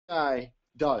guy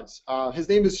does. His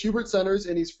name is Hubert Senters,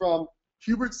 and he's from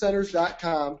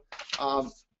hubertsenters.com.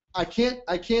 I can't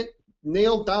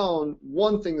nail down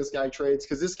one thing this guy trades,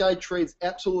 because this guy trades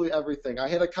absolutely everything. I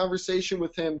had a conversation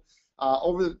with him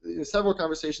several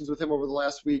conversations with him over the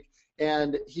last week,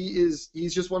 and he's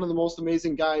just one of the most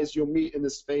amazing guys you'll meet in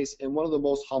this space, and one of the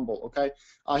most humble. Okay,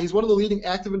 he's one of the leading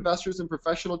active investors and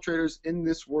professional traders in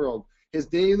this world. His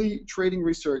daily trading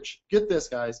research, get this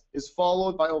guys, is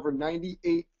followed by over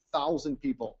 98,000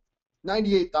 people.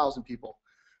 98,000 people.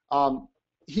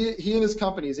 He and his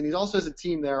companies, and he also has a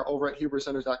team there over at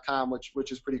hubertsenters.com,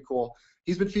 which is pretty cool.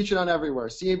 He's been featured on everywhere: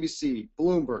 CNBC,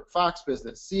 Bloomberg, Fox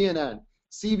Business, CNN,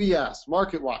 CBS,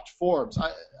 MarketWatch, Forbes.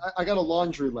 I got a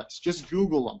laundry list. Just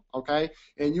Google them, okay?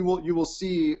 And you will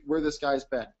see where this guy's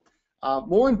been.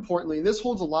 More importantly, and this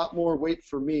holds a lot more weight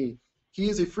for me, he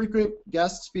is a frequent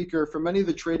guest speaker for many of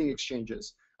the trading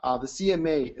exchanges, the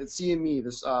CME,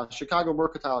 the Chicago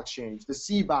Mercantile Exchange, the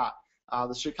CBOT,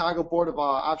 the Chicago Board of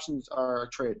Options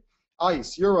Trade,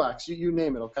 ICE, Eurox, you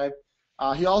name it, okay?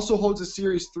 He also holds a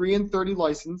Series 3 and 30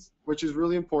 license, which is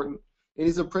really important, and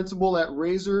he's a principal at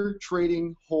Razor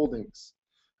Trading Holdings.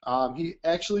 He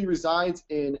actually resides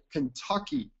in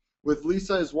Kentucky with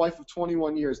Lisa, his wife of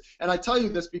 21 years. And I tell you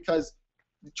this because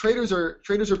traders are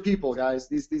people, guys.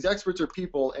 These experts are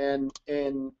people, and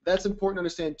that's important to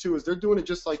understand too. Is they're doing it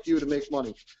just like you to make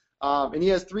money. And he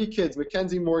has 3 kids,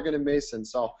 Mackenzie, Morgan, and Mason.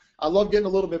 So I love getting a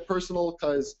little bit personal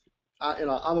because I'm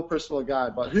a personal guy.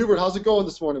 But Hubert, how's it going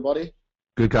this morning, buddy?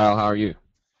 Good, Kyle. How are you?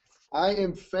 I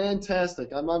am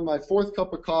fantastic. I'm on my 4th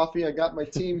cup of coffee. I got my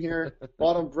team here.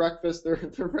 Bought them breakfast. They're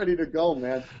ready to go,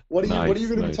 man. What are you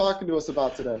going to be talking to us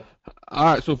about today? All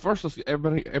right. So first, let's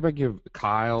everybody give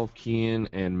Kyle, Ken,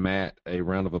 and Matt a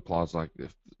round of applause. Like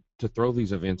this. To throw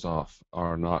these events off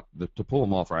are not to pull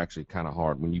them off are actually kind of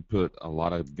hard when you put a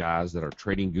lot of guys that are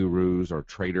trading gurus or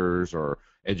traders or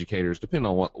educators, depending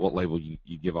on what label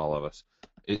you give all of us.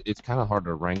 It's kind of hard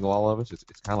to wrangle all of us. It's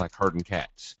kind of like herding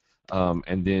cats.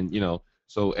 And then,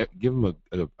 so give them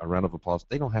a round of applause.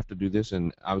 They don't have to do this.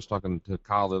 And I was talking to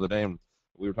Kyle the other day, and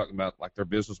we were talking about like their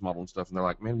business model and stuff, and they're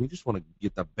like, man, we just want to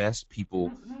get the best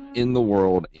people in the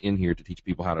world in here to teach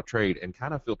people how to trade and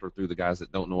kind of filter through the guys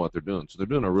that don't know what they're doing. So they're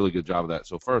doing a really good job of that.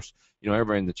 So first,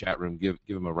 everybody in the chat room, give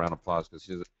him a round of applause, because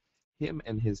him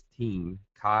and his team,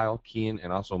 Kyle, Ken,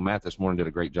 and also Matt this morning did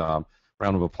a great job.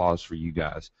 Round of applause for you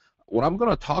guys. What I'm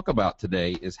going to talk about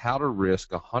today is how to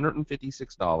risk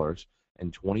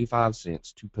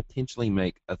 $156.25 to potentially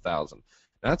make $1,000.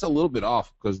 Now that's a little bit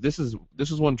off, because this is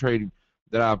one trade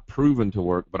that I've proven to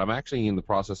work, but I'm actually in the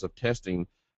process of testing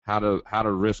how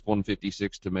to risk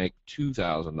 156 to make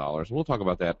 $2,000. We'll talk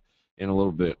about that in a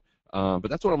little bit, but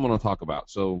that's what I'm going to talk about.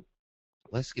 So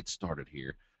let's get started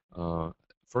here.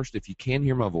 First, if you can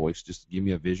hear my voice, just give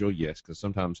me a visual yes, because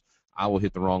sometimes I will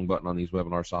hit the wrong button on these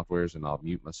webinar softwares and I'll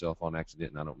mute myself on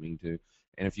accident, and I don't mean to.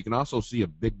 And if you can also see a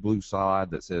big blue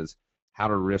slide that says how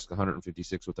to risk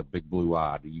 156 with a big blue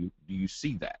eye, do you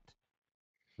see that?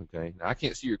 Okay. Now I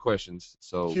can't see your questions,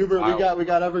 so Hubert, we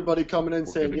got everybody coming in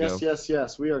saying yes, yes,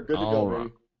 yes. We are good to go, baby.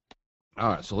 All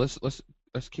right. So let's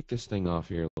kick this thing off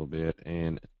here a little bit.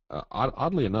 And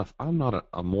oddly enough, I'm not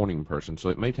a morning person, so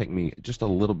it may take me just a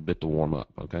little bit to warm up.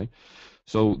 Okay.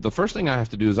 So the first thing I have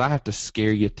to do is I have to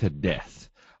scare you to death.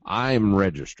 I am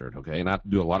registered, okay, and I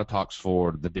do a lot of talks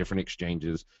for the different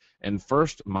exchanges. And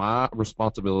first, my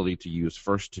responsibility to you is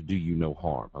first to do you no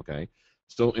harm, okay?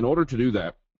 So in order to do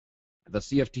that, the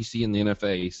CFTC and the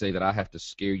NFA say that I have to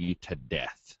scare you to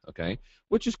death, okay,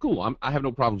 which is cool. I have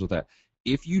no problems with that.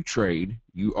 If you trade,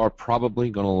 you are probably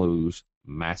going to lose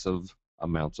massive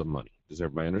amounts of money. Does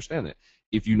everybody understand that?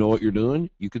 If you know what you're doing,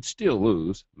 you could still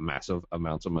lose massive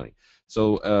amounts of money.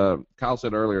 So Kyle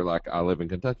said earlier, like, I live in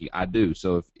Kentucky. I do.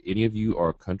 So if any of you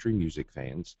are country music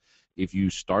fans, if you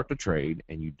start to trade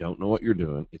and you don't know what you're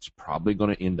doing, it's probably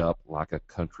going to end up like a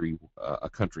country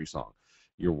song.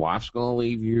 Your wife's going to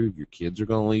leave you, your kids are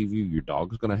going to leave you, your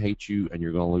dog's going to hate you, and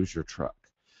you're going to lose your truck.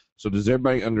 So does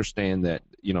everybody understand that,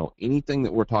 anything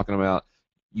that we're talking about,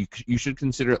 you should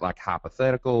consider it like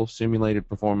hypothetical, simulated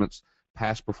performance.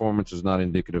 Past performance is not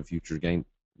indicative of future gain.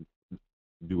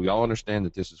 Do we all understand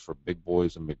that this is for big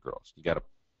boys and big girls? You got to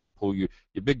pull your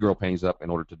big girl panties up in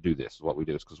order to do this. Is what we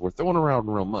do, is because we're throwing around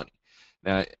real money.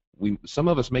 Now, some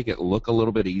of us make it look a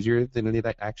little bit easier than it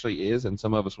actually is, and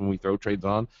some of us, when we throw trades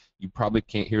on, you probably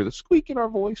can't hear the squeak in our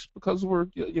voice because we're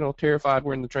terrified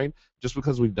we're in the trade. Just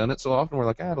because we've done it so often, we're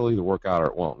like, it'll either work out or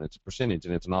it won't. It's a percentage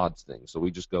and it's an odds thing, so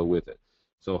we just go with it.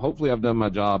 So hopefully I've done my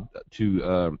job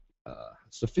to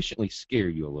sufficiently scare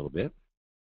you a little bit.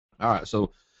 All right,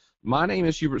 so My name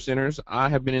is Hubert Senters. I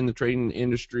have been in the trading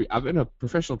industry. I've been a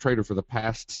professional trader for the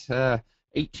past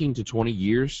 18 to 20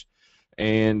 years,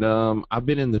 and I've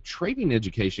been in the trading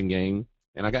education game,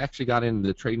 and I actually got into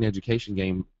the trading education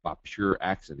game by pure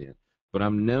accident. But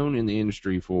I'm known in the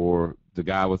industry for the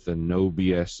guy with the no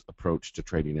BS approach to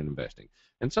trading and investing.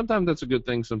 And sometimes that's a good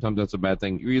thing, sometimes that's a bad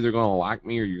thing. You're either going to like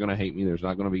me or you're going to hate me. There's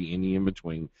not going to be any in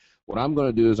between. What I'm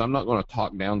going to do is I'm not going to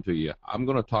talk down to you. I'm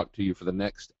going to talk to you for the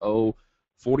next,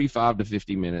 45 to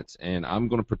 50 minutes, and I'm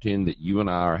going to pretend that you and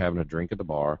I are having a drink at the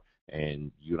bar,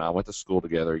 and you and I went to school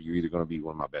together. You're either going to be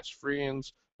one of my best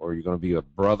friends or you're going to be a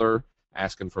brother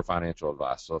asking for financial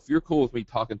advice. So if you're cool with me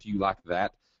talking to you like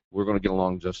that, we're going to get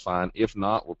along just fine. If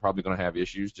not, we're probably going to have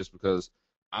issues just because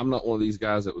I'm not one of these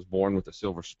guys that was born with a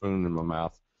silver spoon in my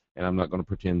mouth, and I'm not going to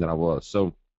pretend that I was.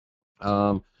 So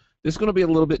this is going to be a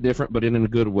little bit different, but in a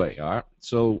good way, all right?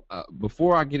 So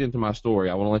before I get into my story,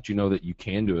 I want to let you know that you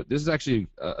can do it. This is actually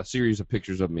a series of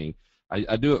pictures of me.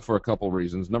 I do it for a couple of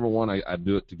reasons. Number one, I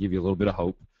do it to give you a little bit of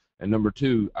hope. And number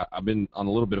two, I've been on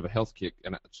a little bit of a health kick,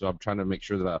 and so I'm trying to make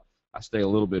sure that I stay a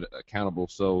little bit accountable.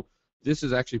 So this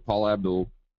is actually Paul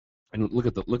Abdul. And look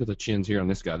at the chins here on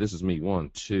this guy. This is me. 1,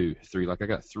 2, 3. Like I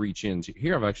got 3 chins.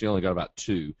 Here I've actually only got about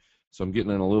 2. So I'm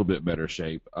getting in a little bit better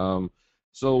shape.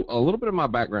 So a little bit of my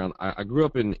background, I grew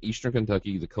up in eastern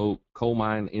Kentucky, the coal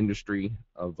mine industry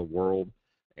of the world,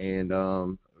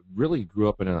 and really grew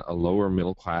up in a lower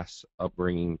middle class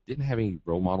upbringing, didn't have any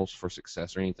role models for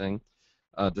success or anything.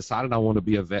 Decided I wanted to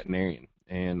be a veterinarian.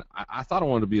 And I thought I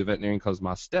wanted to be a veterinarian because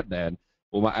my stepdad,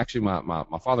 well,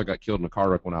 my father got killed in a car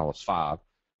wreck when I was 5,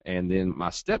 and then my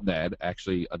stepdad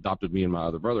actually adopted me and my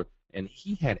other brother, and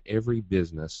he had every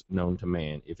business known to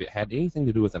man. If it had anything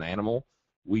to do with an animal,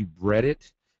 we bred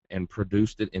it and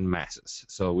produced it in masses.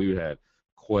 So we had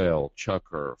quail,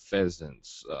 chukar,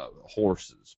 pheasants,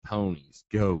 horses, ponies,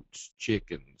 goats,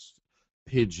 chickens,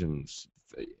 pigeons,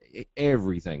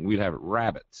 everything. We'd have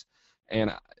rabbits.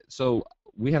 And so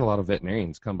we had a lot of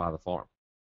veterinarians come by the farm.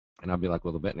 And I'd be like,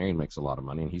 well, the veterinarian makes a lot of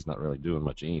money, and he's not really doing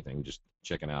much of anything, just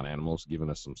checking out animals, giving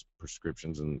us some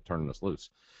prescriptions, and turning us loose.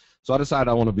 So I decided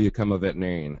I want to become a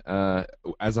veterinarian.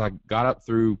 As I got up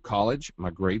through college,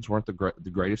 my grades weren't the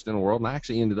greatest in the world, and I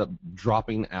actually ended up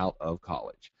dropping out of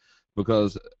college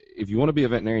because if you want to be a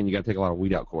veterinarian, you got to take a lot of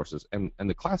weed out courses, and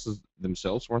the classes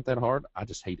themselves weren't that hard. I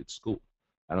just hated school.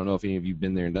 I don't know if any of you've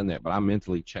been there and done that, but I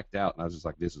mentally checked out, and I was just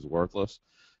like, this is worthless.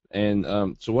 And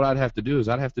so what I'd have to do is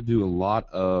I'd have to do a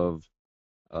lot of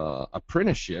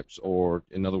apprenticeships, or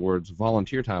in other words,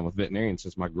 volunteer time with veterinarians.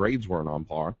 Since my grades weren't on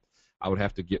par, I would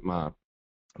have to get my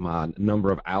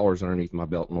number of hours underneath my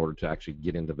belt in order to actually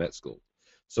get into vet school.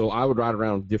 So I would ride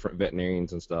around with different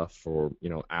veterinarians and stuff for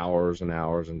hours and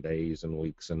hours and days and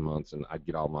weeks and months, and I'd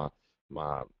get all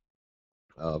my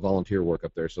volunteer work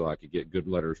up there so I could get good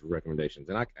letters of recommendations.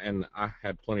 And I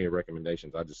had plenty of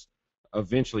recommendations. I just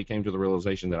eventually came to the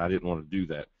realization that I didn't want to do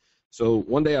that. So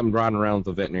one day I'm riding around with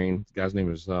a veterinarian. The guy's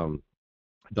name is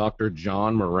Dr.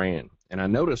 John Moran, and I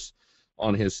noticed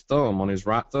on his thumb, on his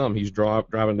right thumb, he's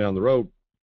driving down the road,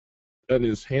 and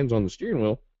his hand's on the steering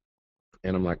wheel.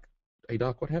 And I'm like, hey,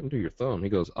 Doc, what happened to your thumb? He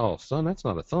goes, oh, son, that's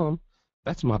not a thumb.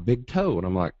 That's my big toe. And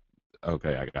I'm like,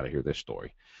 okay, I got to hear this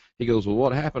story. He goes, well,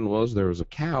 what happened was there was a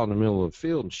cow in the middle of the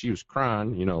field, and she was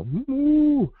crying,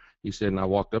 moo. He said, and I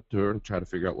walked up to her and tried to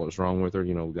figure out what was wrong with her.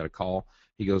 We got a call.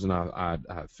 He goes, and I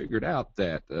figured out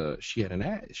that she had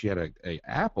a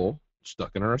apple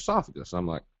stuck in her esophagus. I'm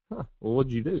like, well,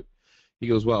 what'd you do? He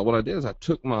goes, well, what I did is I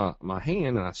took my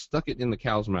hand and I stuck it in the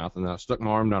cow's mouth, and then I stuck my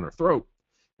arm down her throat,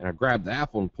 and I grabbed the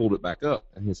apple and pulled it back up.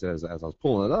 And he says, as I was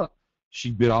pulling it up,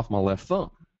 she bit off my left thumb.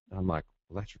 And I'm like,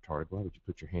 well, that's retarded. Why would you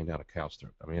put your hand down a cow's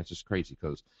throat? I mean, it's just crazy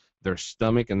because their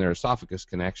stomach and their esophagus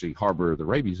can actually harbor the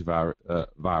rabies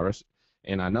virus,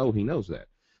 and I know he knows that.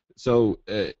 So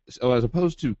as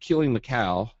opposed to killing the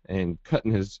cow and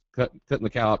cutting the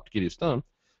cow up to get his thumb,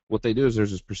 what they do is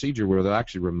there's this procedure where they'll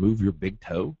actually remove your big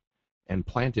toe and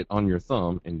plant it on your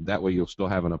thumb, and that way you'll still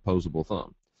have an opposable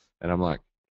thumb. And I'm like,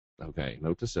 okay,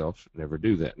 note to self, never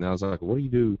do that. And I was like, what do you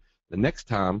do the next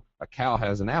time a cow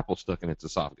has an apple stuck in its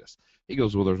esophagus? He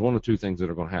goes, well, there's one of two things that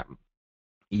are going to happen.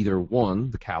 Either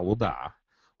one, the cow will die,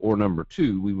 or number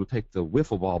two, we will take the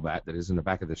wiffle ball bat that is in the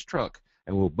back of this truck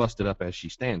and we'll bust it up as she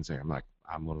stands there. I'm like,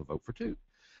 I'm going to vote for 2.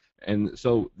 And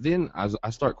so then I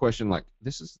start questioning, like,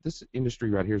 this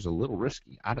industry right here is a little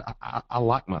risky. I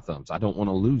like my thumbs. I don't want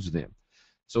to lose them.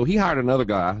 So he hired another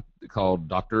guy called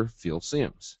Dr. Phil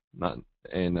Sims, not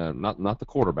the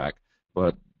quarterback,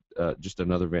 but just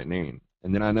another veterinarian.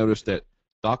 And then I noticed that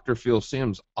Dr. Phil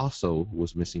Sims also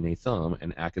was missing a thumb,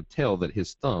 and I could tell that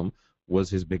his thumb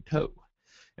was his big toe.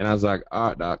 And I was like, all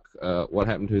right, doc, what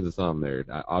happened to the thumb there?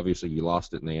 Obviously, you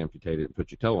lost it and they amputated it and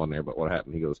put your toe on there, but what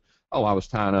happened? He goes, oh, I was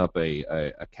tying up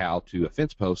a cow to a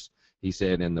fence post, he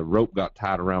said, and the rope got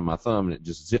tied around my thumb and it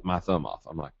just zipped my thumb off.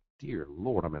 I'm like, dear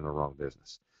Lord, I'm in the wrong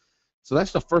business. So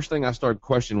that's the first thing I started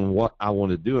questioning what I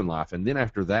wanted to do in life. And then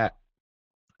after that,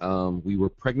 we were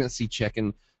pregnancy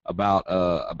checking about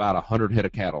 100 head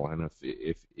of cattle. And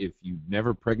if you've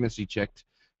never pregnancy checked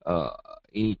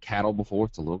any cattle before,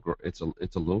 it's a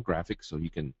little graphic, so you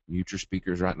can mute your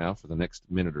speakers right now for the next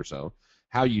minute or so.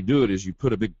 How you do it is you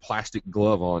put a big plastic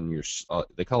glove on your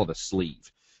they call it a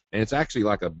sleeve, and it's actually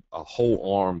like a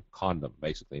whole arm condom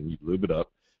basically, and you lube it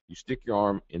up. You stick your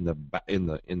arm in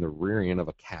the rear end of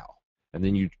a cow, and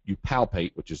then you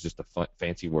palpate, which is just a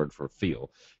fancy word for feel.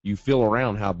 You feel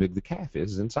around how big the calf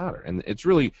is inside her, and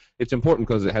it's important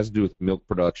because it has to do with milk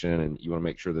production, and you want to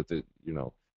make sure that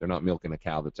they're not milking a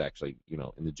cow that's actually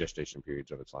in the gestation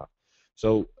periods of its life.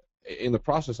 So in the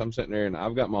process, I'm sitting there and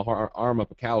I've got my arm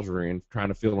up a cow's rear end trying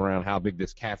to feel around how big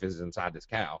this calf is inside this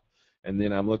cow. And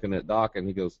then I'm looking at Doc and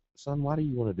he goes, son, why do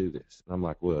you want to do this? And I'm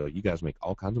like, well, you guys make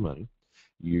all kinds of money.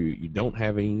 You don't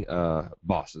have any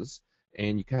bosses,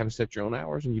 and you kind of set your own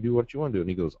hours and you do what you want to do. And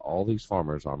he goes, all these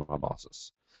farmers are my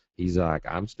bosses. He's like,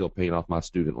 I'm still paying off my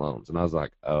student loans. And I was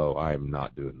like, oh, I am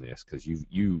not doing this because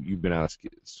you've been out of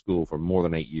school for more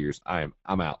than 8 years. I'm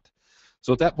out.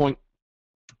 So at that point,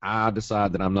 I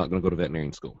decided that I'm not going to go to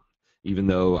veterinarian school, even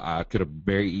though I could have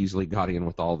very easily got in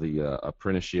with all the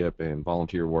apprenticeship and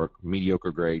volunteer work,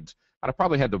 mediocre grades. I'd have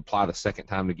probably had to apply the second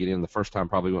time to get in. The first time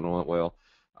probably wouldn't have went well.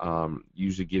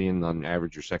 Usually get in on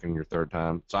average your second or your third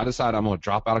time. So I decided I'm going to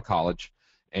drop out of college,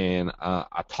 and I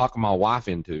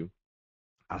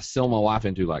sell my wife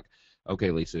into like, okay,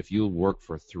 Lisa, if you'll work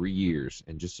for 3 years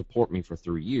and just support me for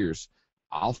 3 years,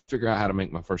 I'll figure out how to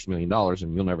make my first $1 million,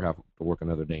 and you'll never have to work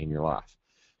another day in your life.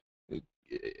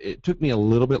 It took me a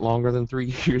little bit longer than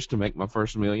 3 years to make my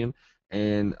first $1 million,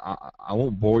 and I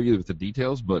won't bore you with the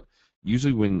details, but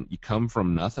usually when you come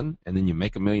from nothing and then you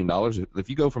make $1 million, if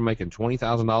you go from making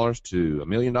 $20,000 to $1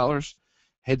 million,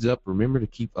 heads up, remember to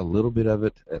keep a little bit of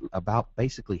it, about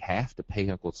basically half, to pay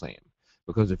Uncle Sam.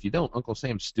 Because if you don't, Uncle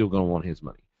Sam's still going to want his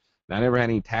money. Now, I never had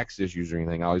any tax issues or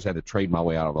anything. I always had to trade my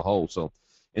way out of the hole. So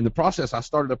in the process, I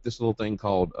started up this little thing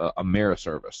called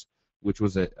Ameriservice, which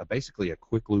was basically a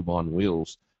quick lube on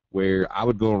wheels, where I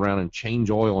would go around and change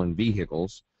oil in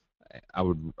vehicles. I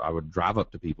would drive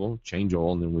up to people, change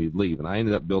oil, and then we'd leave. And I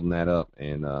ended up building that up.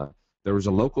 And there was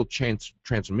a local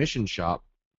transmission shop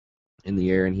in the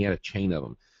area, and he had a chain of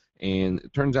them. And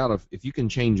it turns out if you can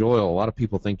change oil, a lot of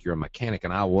people think you're a mechanic,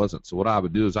 and I wasn't. So what I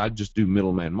would do is I'd just do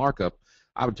middleman markup.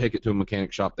 I would take it to a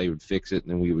mechanic shop, they would fix it,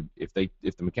 and then we would, if the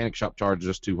mechanic shop charged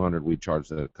us $200, we'd charge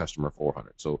the customer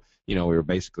 $400. So we were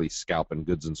basically scalping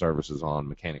goods and services on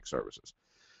mechanic services.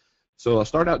 So I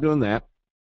started out doing that,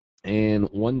 and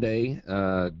one day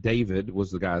David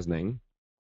was the guy's name.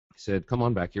 He said, come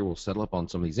on back here, we'll settle up on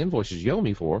some of these invoices you owe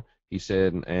me for. He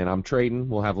said, and I'm trading,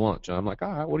 we'll have lunch. And I'm like,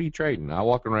 all right, what are you trading? I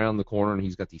walk around the corner, and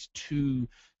he's got these 2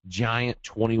 giant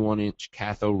 21-inch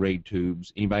cathode ray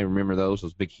tubes. Anybody remember those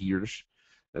big heaters?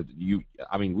 We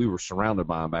were surrounded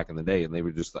by them back in the day, and they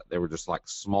were just like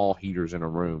small heaters in a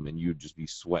room, and you'd just be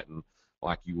sweating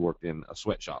like you worked in a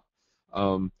sweatshop.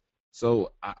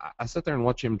 So I sat there and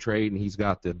watch him trade, and he's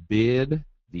got the bid,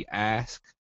 the ask,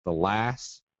 the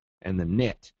last, and the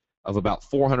net of about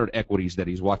 400 equities that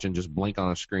he's watching just blink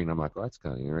on a screen. I'm like, well, that's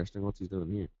kind of interesting. What's he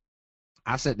doing here?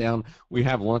 I sat down, we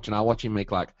have lunch, and I watch him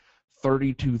make like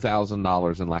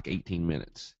 $32,000 in like 18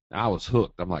 minutes. I was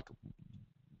hooked. I'm like,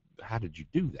 how did you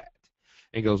do that?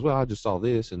 And he goes, well, I just saw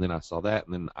this, and then I saw that,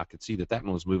 and then I could see that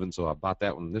one was moving, so I bought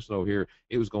that one. This one over here,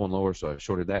 it was going lower, so I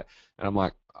shorted that. And I'm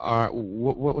like, all right,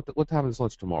 what time is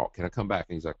lunch tomorrow? Can I come back?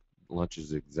 And he's like, lunch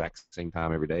is the exact same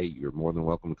time every day. You're more than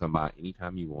welcome to come by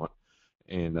anytime you want.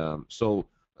 And so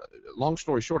long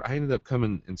story short, I ended up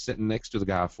coming and sitting next to the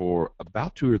guy for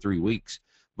about 2 or 3 weeks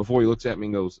before he looks at me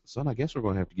and goes, son, I guess we're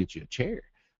going to have to get you a chair.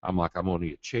 I'm like, I'm going to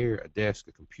need a chair, a desk,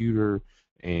 a computer,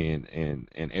 and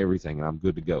everything, and I'm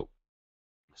good to go.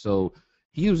 So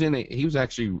he was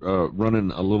actually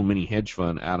running a little mini hedge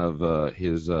fund out of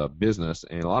his business,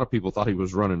 and a lot of people thought he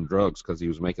was running drugs because he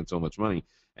was making so much money.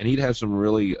 And he'd have some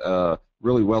really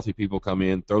wealthy people come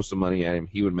in, throw some money at him.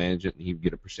 He would manage it, and he would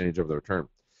get a percentage of the return.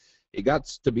 It got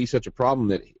to be such a problem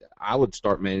that I would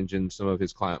start managing some of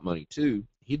his client money too.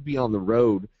 He'd be on the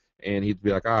road, and he'd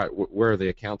be like, all right, where are the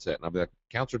accounts at? And I'd be like,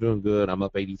 accounts are doing good. I'm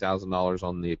up $80,000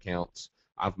 on the accounts.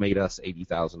 I've made us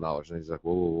 $80,000. And he's like,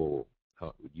 whoa.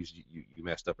 You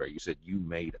messed up there. You said you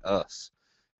made us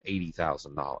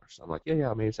 $80,000. I'm like,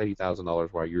 yeah, I made us $80,000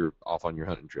 while you're off on your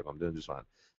hunting trip. I'm doing just fine.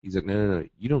 He's like, no,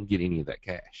 you don't get any of that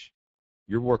cash.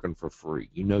 You're working for free.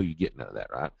 You know you get none of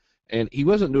that, right? And he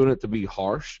wasn't doing it to be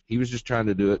harsh. He was just trying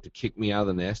to do it to kick me out of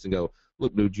the nest and go,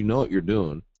 look, dude, you know what you're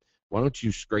doing. Why don't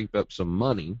you scrape up some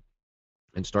money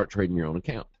and start trading your own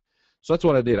account? So that's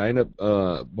what I did. I ended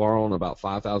up borrowing about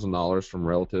 $5,000 from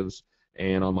relatives.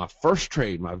 And on my first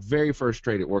trade, my very first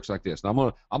trade, it works like this.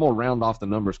 Now I'm gonna round off the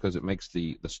numbers because it makes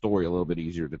the story a little bit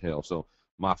easier to tell. So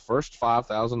my first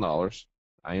 $5,000,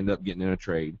 I end up getting in a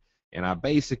trade, and I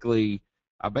basically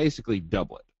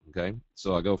double it. Okay,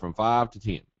 so I go from 5 to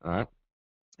 10. All right,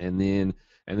 and then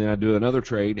I do another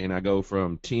trade, and I go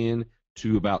from 10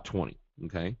 to about 20.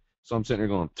 Okay, so I'm sitting there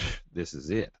going, this is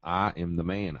it. I am the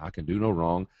man. I can do no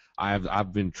wrong.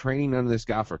 I've been training under this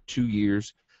guy for 2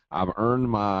 years. I've earned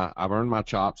my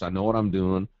chops. I know what I'm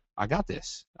doing. I got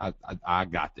this. I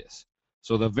got this.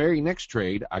 So the very next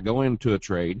trade, I go into a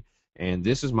trade, and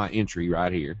this is my entry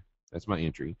right here. That's my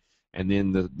entry. And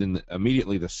then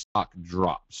immediately the stock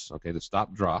drops. Okay, the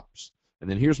stock drops. And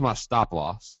then here's my stop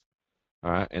loss.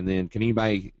 All right, and then can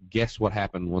anybody guess what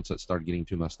happened once it started getting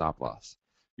to my stop loss?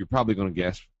 You're probably going to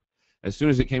guess. As soon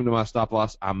as it came to my stop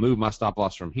loss, I moved my stop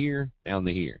loss from here down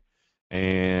to here.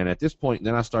 And at this point,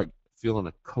 then I start feeling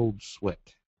a cold sweat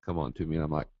come on to me, and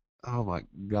I'm like, oh my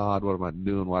God, what am I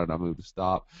doing? Why did I move the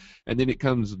stop? And then it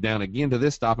comes down again to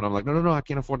this stop, and I'm like, no, I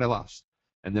can't afford that loss.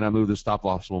 And then I move the stop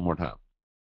loss one more time.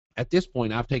 At this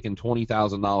point, I've taken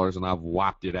 $20,000 and I've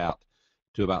wiped it out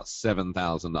to about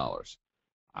 $7,000.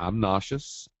 I'm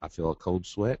nauseous. I feel a cold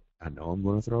sweat. I know I'm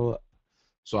going to throw up.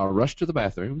 So I rush to the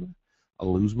bathroom. I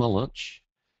lose my lunch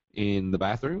in the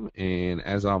bathroom, and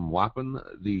as I'm wiping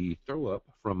the throw up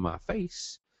from my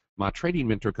face, my trading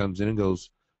mentor comes in and goes,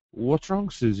 what's wrong,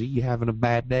 Susie? You having a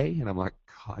bad day? And I'm like,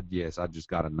 God, yes, I just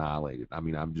got annihilated. I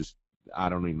mean, I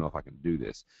don't even know if I can do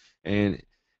this. And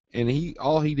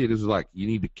all he did was like, you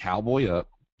need to cowboy up,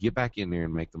 get back in there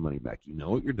and make the money back. You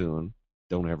know what you're doing.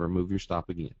 Don't ever move your stop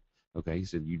again. Okay, he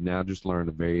said, you now just learned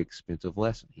a very expensive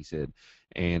lesson. He said,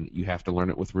 and you have to learn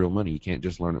it with real money. You can't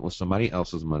just learn it with somebody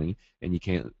else's money, and you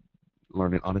can't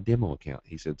learn it on a demo account.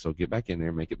 He said, so get back in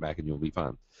there, make it back, and you'll be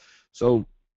fine. So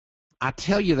I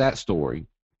tell you that story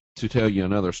to tell you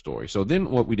another story. So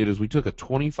then what we did is we took a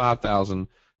 25,000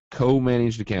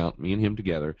 co-managed account, me and him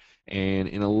together, and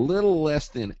in a little less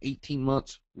than 18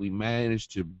 months, we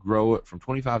managed to grow it from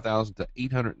 25,000 to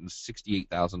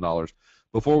 $868,000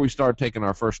 before we started taking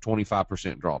our first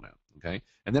 25% drawdown. Okay,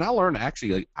 and then I learned I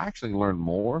actually learned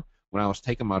more when I was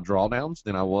taking my drawdowns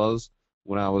than I was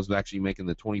when I was actually making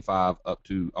the 25 up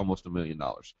to almost $1 million.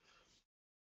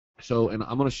 So, and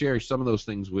I'm going to share some of those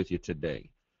things with you today.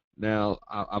 Now,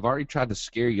 I've already tried to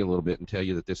scare you a little bit and tell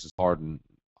you that this is hard and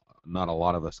not a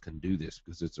lot of us can do this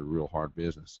because it's a real hard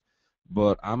business.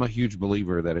 But I'm a huge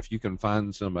believer that if you can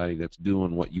find somebody that's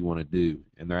doing what you want to do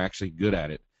and they're actually good at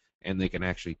it and they can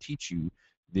actually teach you,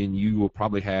 then you will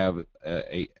probably have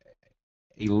a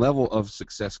level of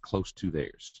success close to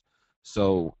theirs.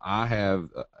 So I have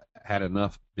had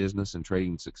enough business and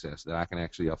trading success that I can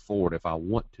actually afford, if I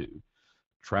want to,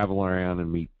 travel around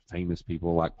and meet famous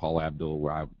people like Paula Abdul,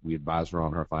 where we advise her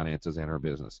on her finances and her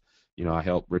business. You know, I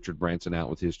help Richard Branson out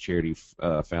with his charity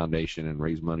foundation and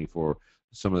raise money for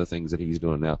some of the things that he's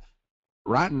doing now.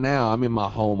 Right now, I'm in my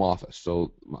home office.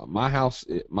 So my house,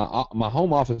 my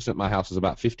home office at my house is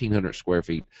about 1,500 square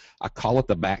feet. I call it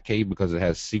the Bat Cave because it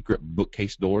has secret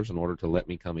bookcase doors in order to let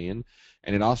me come in,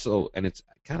 and it's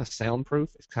kind of soundproof.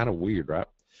 It's kind of weird, right?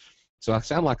 So I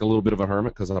sound like a little bit of a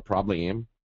hermit because I probably am.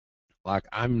 Like,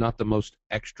 I'm not the most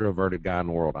extroverted guy in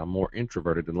the world. I'm more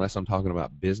introverted unless I'm talking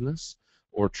about business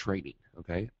or trading,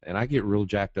 okay? And I get real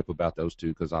jacked up about those two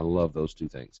because I love those two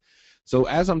things. So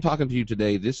as I'm talking to you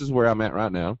today, this is where I'm at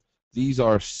right now. These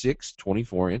are 6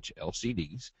 24-inch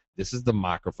LCDs. This is the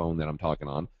microphone that I'm talking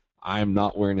on. I am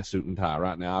not wearing a suit and tie.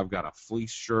 Right now I've got a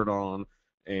fleece shirt on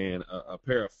and a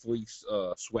pair of fleece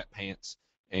sweatpants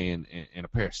and a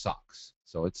pair of socks.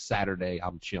 So it's Saturday.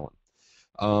 I'm chilling.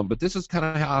 But this is kind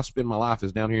of how I spend my life,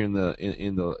 is down here in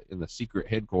the secret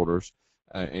headquarters,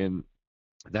 and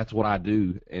that's what I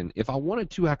do. And if I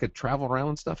wanted to, I could travel around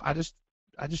and stuff. I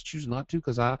just choose not to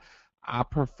because I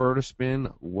prefer to spend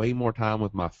way more time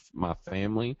with my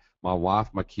family, my wife,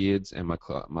 my kids, and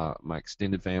my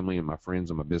extended family and my friends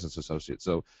and my business associates.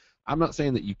 So I'm not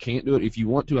saying that you can't do it. If you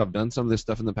want to, I've done some of this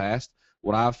stuff in the past.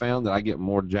 What I've found that I get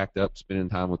more jacked up spending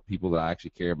time with people that I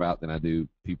actually care about than I do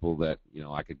people that, you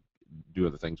know, I could do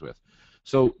other things with.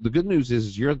 So the good news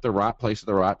is you're at the right place at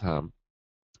the right time,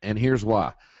 and here's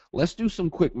why. Let's do some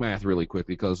quick math really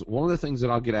quickly, because one of the things that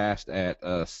I'll get asked at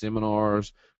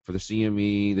seminars for the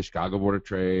CME, the Chicago Board of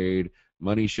Trade,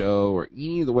 Money Show, or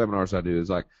any of the webinars I do is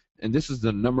like, and this is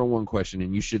the #1 question,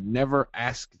 and you should never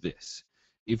ask this.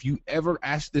 If you ever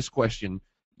ask this question,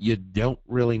 you don't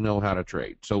really know how to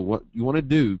trade. So what you want to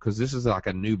do, because this is like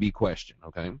a newbie question,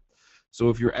 okay? So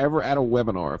if you're ever at a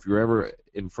webinar, if you're ever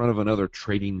in front of another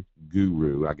trading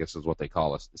guru, I guess is what they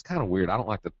call us. It's kind of weird. I don't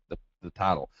like the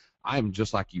title. I am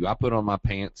just like you. I put on my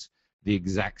pants the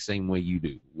exact same way you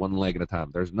do, one leg at a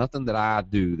time. There's nothing that I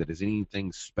do that is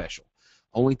anything special.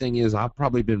 Only thing is I've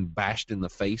probably been bashed in the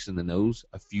face and the nose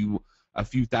a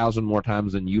few thousand more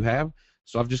times than you have,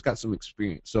 so I've just got some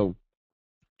experience. So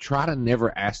try to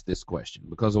never ask this question,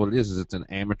 because what it is it's an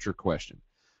amateur question.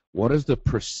 What is the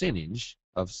percentage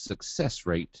of success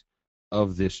rate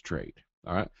of this trade?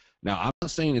 All right. Now, I'm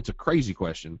not saying it's a crazy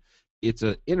question. It's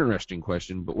an interesting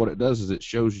question, but what it does is it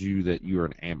shows you that you're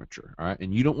an amateur, all right?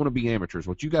 And you don't want to be amateurs.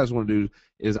 What you guys want to do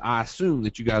is, I assume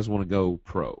that you guys want to go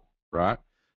pro, right?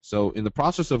 So in the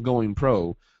process of going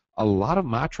pro, a lot of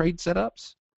my trade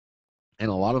setups and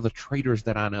a lot of the traders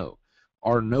that I know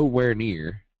are nowhere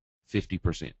near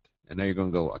 50%. And now you're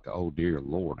going to go like, oh, dear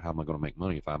Lord, how am I going to make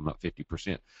money if I'm not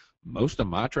 50%? Most of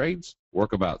my trades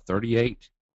work about 38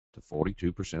 to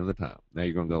 42% of the time. Now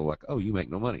you're going to go like, oh, you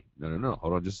make no money. No,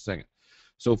 hold on just a second.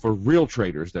 So for real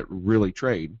traders that really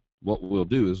trade, what we'll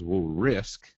do is we'll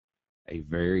risk a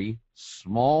very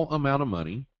small amount of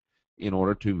money in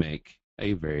order to make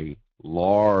a very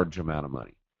large amount of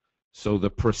money. So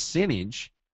the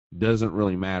percentage doesn't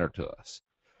really matter to us.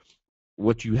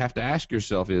 What you have to ask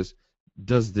yourself is,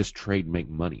 does this trade make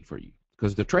money for you?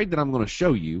 Because the trade that I'm going to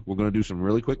show you, we're going to do some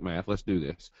really quick math. Let's do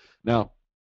this. Now,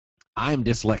 I'm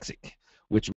dyslexic,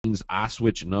 which means I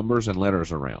switch numbers and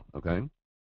letters around, okay?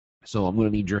 So I'm going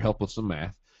to need your help with some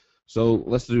math. So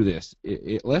let's do this.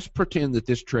 Let's pretend that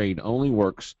this trade only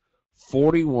works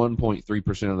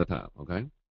 41.3% of the time, okay?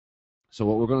 So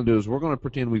what we're going to do is we're going to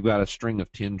pretend we've got a string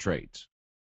of 10 trades,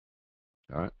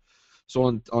 all right? So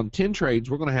on 10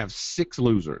 trades, we're going to have 6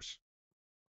 losers.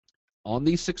 On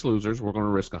these 6 losers, we're going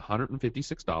to risk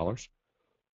 $156,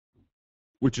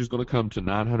 which is going to come to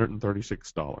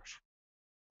 $936.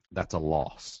 That's a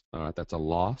loss. All right, that's a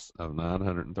loss of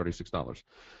 $936.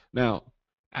 Now,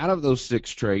 out of those 6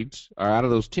 trades, or out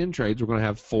of those 10 trades, we're going to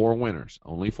have 4 winners.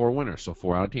 Only 4 winners, so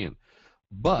 4 out of 10.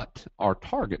 But our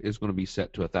target is going to be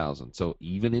set to 1,000. So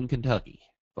even in Kentucky,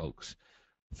 folks,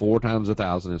 4 times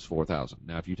 1,000 is 4,000.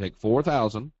 Now, if you take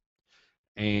 4,000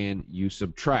 and you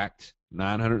subtract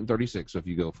 936, so if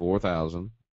you go 4,000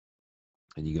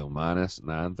 and you go minus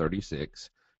 936,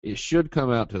 it should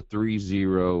come out to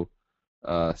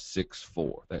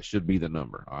 3064. That should be the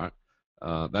number, all right?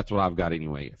 That's what I've got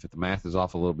anyway. If the math is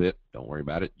off a little bit, don't worry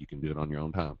about it. You can do it on your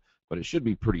own time. But it should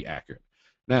be pretty accurate.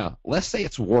 Now, let's say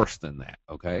it's worse than that,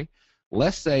 okay?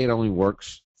 Let's say it only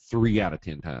works 3 out of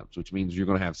 10 times, which means you're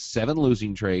going to have 7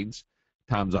 losing trades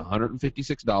times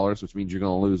 $156, which means you're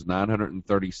going to lose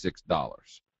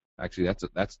 $936. Actually,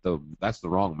 that's the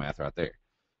wrong math right there.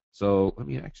 So let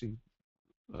me see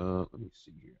here.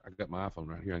 I got my iPhone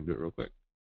right here. I can do it real quick.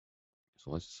 So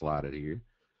let's slide it here.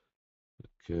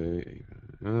 Okay.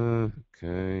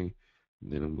 Okay.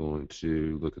 And then I'm going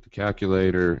to look at the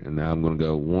calculator, and now I'm going to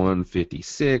go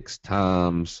 156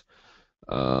 times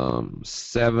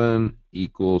 7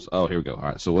 equals. Oh, here we go. All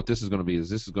right. So what this is going to be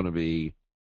is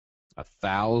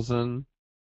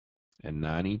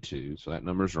 1,092. So that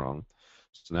number's wrong.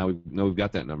 So now we know we've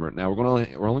got that number. Now we're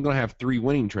only going to have 3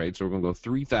 winning trades, so we're going to go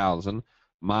 3,000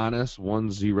 minus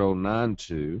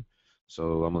 1,092.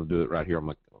 So I'm going to do it right here on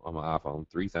my iPhone.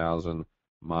 3,000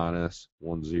 minus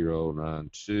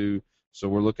 1,092. So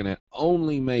we're looking at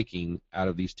only making out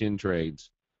of these 10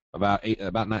 trades about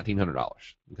 $1,900.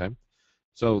 Okay.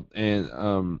 So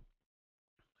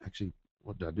actually,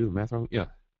 what did I do? The math wrong? Yeah,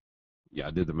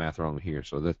 I did the math wrong here.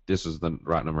 So this is the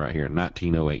right number right here,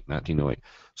 1908.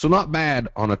 So not bad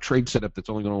on a trade setup that's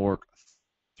only going to work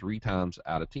 3 times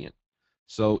out of 10.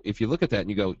 So if you look at that and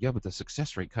you go, yeah, but the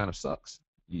success rate kind of sucks.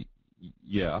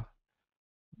 Yeah.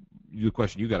 The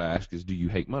question you got to ask is, do you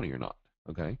hate money or not?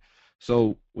 Okay.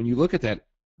 So when you look at that,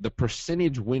 the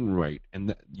percentage win rate,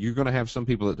 and you're going to have some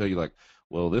people that tell you like,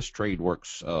 well, this trade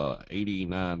works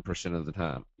 89% of the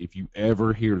time. If you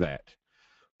ever hear that,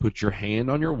 put your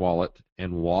hand on your wallet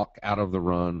and walk out of the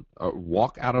room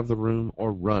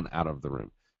or run out of the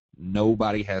room.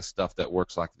 Nobody has stuff that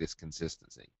works like this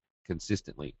consistently,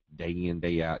 day in,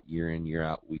 day out, year in, year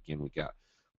out, week in, week out.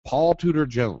 Paul Tudor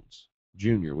Jones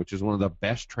Jr., which is one of the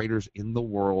best traders in the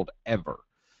world ever,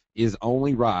 is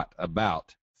only right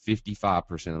about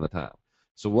 55% of the time.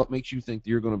 So what makes you think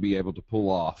you're going to be able to pull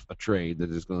off a trade that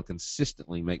is going to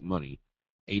consistently make money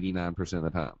 89% of the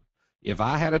time? If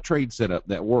I had a trade setup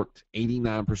that worked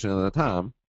 89% of the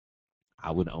time,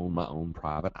 I would own my own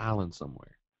private island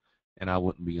somewhere, and I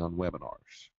wouldn't be on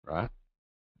webinars, right?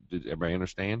 Did everybody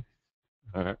understand?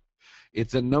 All right.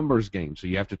 It's a numbers game, so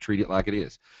you have to treat it like it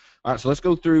is. All right, so let's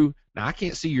go through. Now, I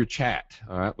can't see your chat,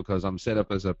 all right, because I'm set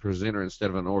up as a presenter instead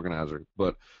of an organizer.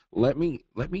 But let me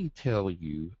tell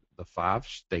you the 5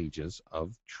 stages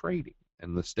of trading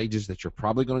and the stages that you're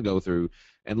probably going to go through,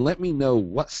 and let me know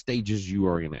what stages you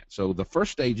are in at. So the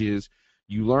first stage is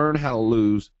you learn how to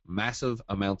lose massive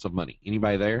amounts of money.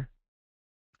 Anybody there?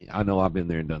 I know I've been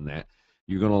there and done that.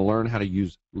 You're going to learn how to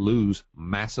lose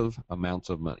massive amounts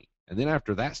of money. And then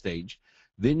after that stage,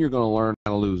 then you're going to learn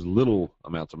how to lose little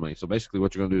amounts of money. So basically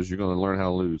what you're going to do is you're going to learn how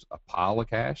to lose a pile of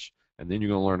cash, and then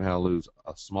you're going to learn how to lose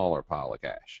a smaller pile of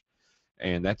cash.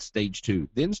 And that's stage 2.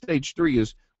 Then stage 3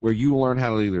 is where you learn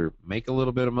how to either make a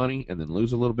little bit of money and then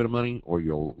lose a little bit of money, or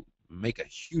you'll make a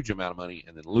huge amount of money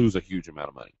and then lose a huge amount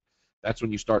of money. That's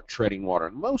when you start treading water.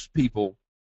 And most people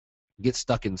get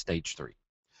stuck in stage 3.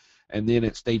 And then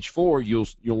at stage 4, you'll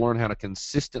learn how to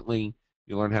consistently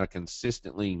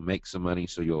make some money.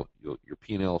 So your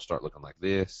P&L will start looking like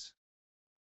this,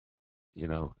 you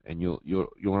know, and you'll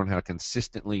learn how to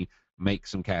consistently make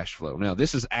some cash flow. Now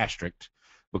this is asterisked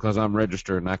because I'm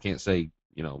registered and I can't say,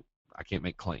 you know, I can't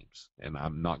make claims, and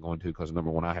I'm not going to, because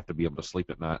number one, I have to be able to sleep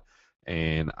at night,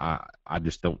 and I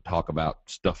just don't talk about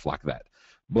stuff like that.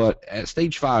 But at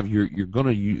stage 5, you're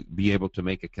going to be able to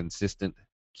make a consistent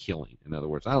killing. In other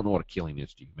words, I don't know what a killing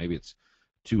is to you. Maybe it's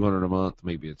 $200 a month,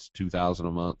 maybe it's $2,000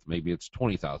 a month, maybe it's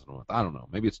 $20,000 a month. I don't know.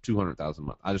 Maybe it's $200,000 a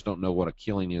month. I just don't know what a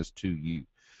killing is to you.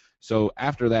 So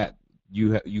after that,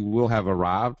 you will have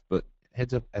arrived, but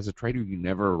heads up, as a trader, you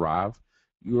never arrive.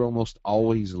 You're almost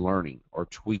always learning or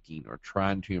tweaking or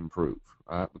trying to improve,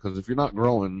 right? Because if you're not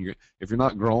growing,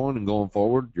 and going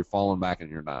forward, you're falling back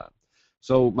and you're dying.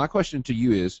 So my question to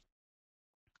you is,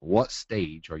 what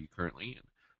stage are you currently in?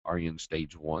 Are you in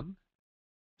stage 1,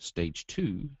 stage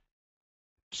 2,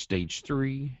 stage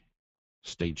 3,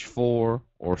 stage 4,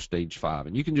 or stage 5?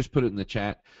 And you can just put it in the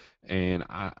chat. And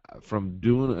from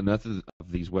doing enough of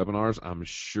these webinars, I'm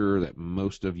sure that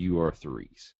most of you are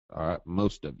 3s. All right,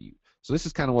 most of you. So this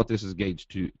is kind of what this is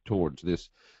gauged towards.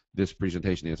 This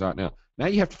presentation is. All right, now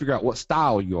you have to figure out what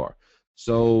style you are.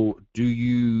 So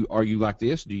are you like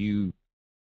this? Do you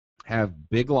have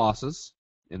big losses,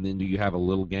 and then do you have a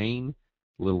little gain,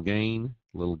 little gain,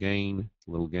 little gain,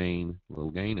 little gain,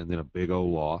 little gain, and then a big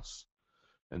old loss,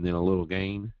 and then a little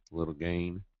gain, little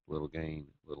gain, little gain,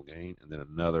 little gain, and then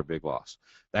another big loss?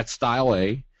 That's style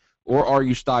A. Or are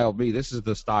you style B? This is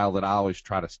the style that I always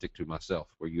try to stick to myself,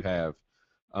 where you have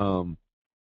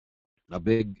a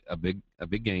big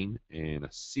gain in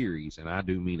a series, and I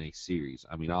do mean a series.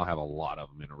 I mean, I'll have a lot of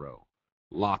them in a row,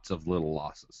 lots of little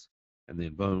losses, and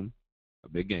then boom, a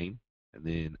big gain, and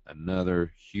then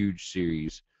another huge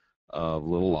series of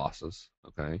little losses,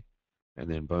 okay, and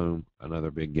then boom, another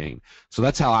big gain. So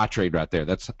that's how I trade right there.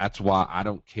 That's why I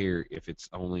don't care if it's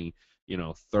only, you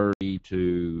know, 30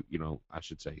 to, you know, I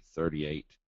should say 38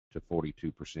 to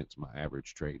 42% is my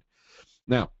average trade.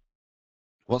 Now,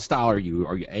 what style are you?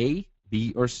 Are you A,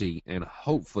 B, or C? And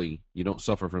hopefully you don't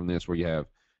suffer from this, where you have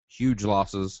huge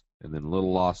losses and then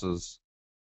little losses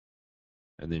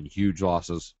and then huge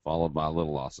losses followed by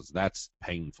little losses. That's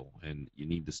painful, and you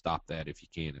need to stop that if you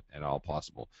can at all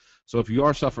possible. So if you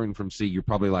are suffering from C, you're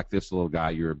probably like this little guy.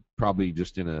 You're probably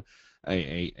just in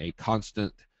a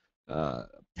constant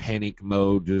panic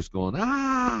mode, just going,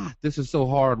 this is so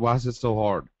hard. Why is it so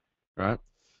hard? Right?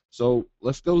 So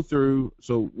let's go through.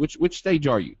 So which stage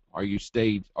are you? Are you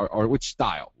stage or which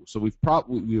style? So we've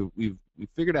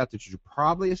figured out that you're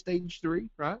probably a stage 3,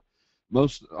 right?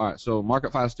 Most. All right. So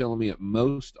Marketfy is telling me that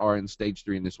most are in stage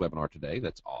 3 in this webinar today.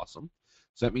 That's awesome.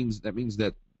 So that means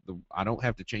that I don't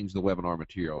have to change the webinar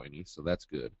material any. So that's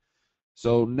good.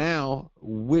 So now,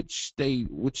 which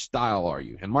style are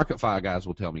you? And Marketfy guys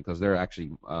will tell me, because they're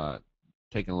actually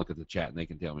taking a look at the chat, and they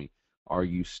can tell me, are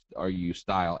you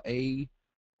style A,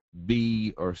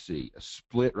 B, or C? A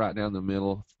split right down the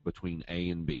middle between A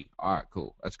and B. All right,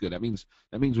 cool. That's good. That means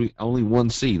we only one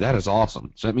C. That is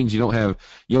awesome. So that means you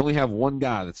only have one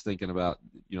guy that's thinking about,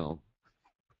 you know,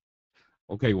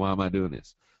 okay, why am I doing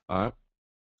this? All right.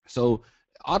 So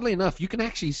oddly enough, you can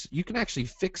actually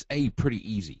fix A pretty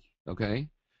easy. Okay,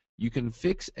 you can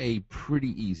fix A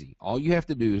pretty easy. All you have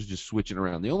to do is just switch it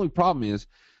around. The only problem is,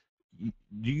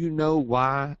 do you know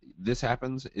why this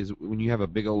happens? Is when you have a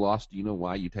big old loss, do you know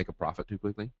why you take a profit too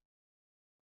quickly?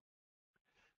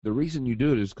 The reason you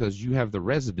do it is because you have the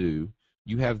residue,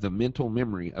 you have the mental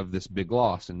memory of this big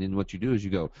loss, and then what you do is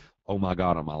you go, oh my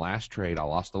God, on my last trade, I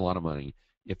lost a lot of money.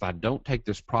 If I don't take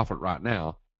this profit right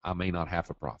now, I may not have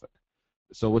a profit.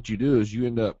 So what you do is you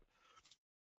end up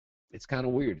It's kind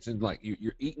of weird. It's like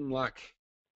you're eating like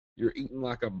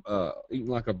a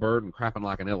bird and crapping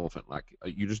like an elephant. Like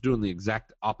you're just doing the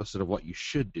exact opposite of what you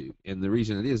should do. And the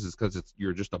reason it is because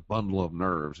you're just a bundle of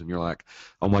nerves, and you're like,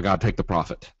 oh my God, take the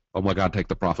profit. Oh my God, take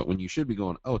the profit. When you should be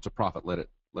going, oh, it's a profit. Let it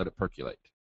percolate,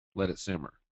 let it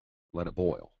simmer, let it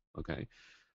boil. Okay.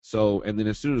 So, and then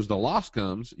as soon as the loss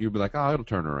comes, you'll be like, oh, it'll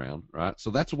turn around, right? So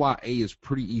that's why A is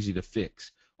pretty easy to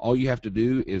fix. All you have to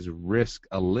do is risk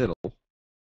a little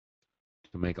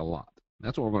to make a lot.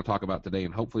 That's what we're going to talk about today,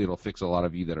 and hopefully it'll fix a lot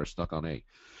of you that are stuck on A.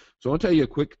 So I want to tell you a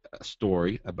quick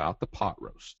story about the pot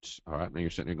roasts. All right, now you're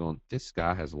sitting there going, this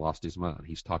guy has lost his mind.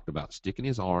 He's talked about sticking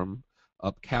his arm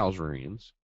up cows' rear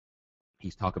ends.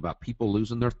 He's talked about people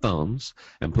losing their thumbs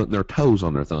and putting their toes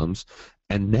on their thumbs,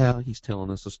 and now he's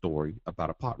telling us a story about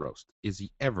a pot roast. Is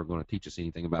he ever going to teach us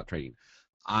anything about trading?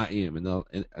 I am,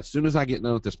 and as soon as I get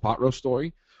done with this pot roast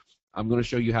story, I'm going to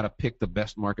show you how to pick the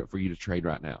best market for you to trade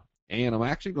right now. And I'm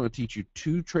actually going to teach you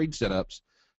 2 trade setups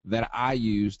that I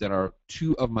use that are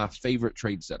 2 of my favorite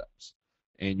trade setups.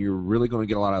 And you're really going to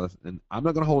get a lot out of this. And I'm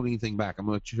not going to hold anything back. I'm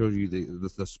going to show you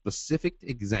the specific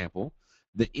example,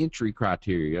 the entry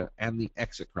criteria, and the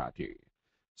exit criteria.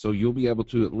 So you'll be able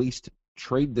to at least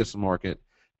trade this market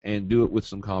and do it with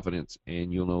some confidence,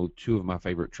 and you'll know 2 of my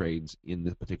favorite trades in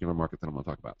this particular market that I'm going to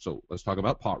talk about. So let's talk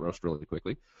about pot roast really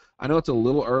quickly. I know it's a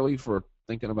little early for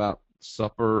thinking about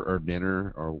supper or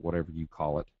dinner or whatever you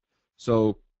call it.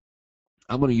 So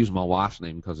I'm going to use my wife's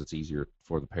name because it's easier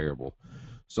for the parable.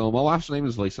 So my wife's name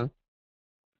is Lisa,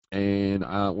 and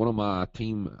one of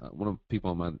the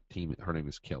people on my team, her name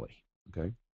is Kelly.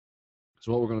 Okay.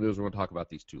 So what we're going to do is we're going to talk about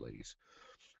these 2 ladies.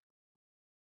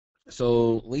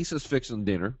 So Lisa's fixing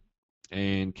dinner,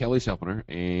 and Kelly's helping her.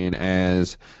 And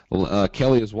as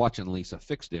Kelly is watching Lisa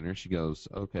fix dinner, she goes,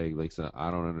 okay, Lisa, I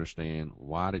don't understand.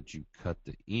 Why did you cut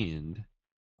the end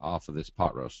off of this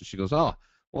pot roast? And she goes, oh,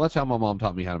 well, that's how my mom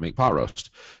taught me how to make pot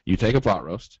roast. You take a pot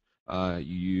roast. You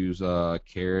use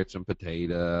carrots and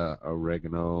potato,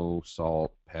 oregano,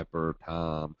 salt, pepper,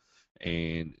 thyme,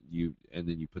 and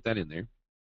then you put that in there.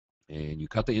 And you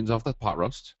cut the ends off the pot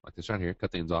roast, like this right here,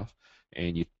 cut the ends off,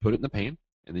 and you put it in the pan,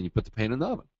 and then you put the pan in the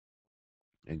oven.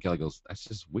 And Kelly goes, that's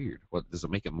just weird. What, does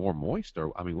it make it more moist?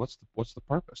 Or, I mean, what's the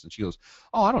purpose? And she goes,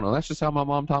 oh, I don't know. That's just how my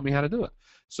mom taught me how to do it.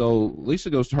 So Lisa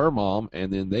goes to her mom,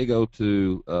 and then they go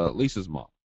to Lisa's mom,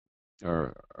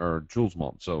 or Jules'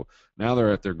 mom. So now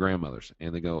they're at their grandmother's,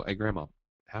 and they go, hey, Grandma,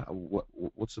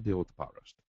 what's the deal with the pot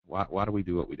roast? Why do we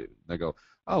do what we do? They go,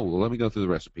 oh, well, let me go through the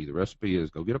recipe. The recipe is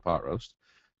go get a pot roast.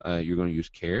 You're going to use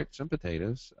carrots and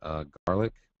potatoes,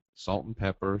 garlic, salt and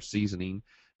pepper, seasoning,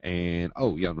 and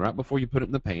right before you put it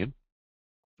in the pan,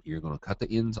 you're going to cut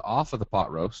the ends off of the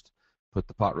pot roast, put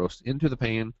the pot roast into the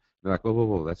pan. They're like,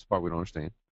 whoa, that's the part we don't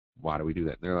understand. Why do we do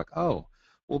that? And they're like, oh,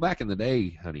 well, back in the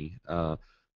day, honey,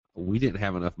 we didn't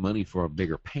have enough money for a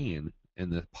bigger pan,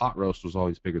 and the pot roast was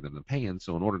always bigger than the pan,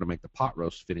 so in order to make the pot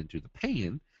roast fit into the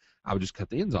pan, I would just cut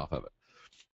the ends off of it.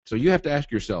 So you have to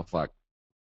ask yourself, like,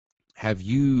 have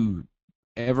you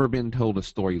ever been told a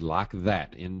story like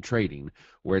that in trading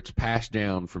where it's passed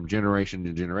down from generation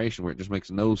to generation where it just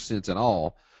makes no sense at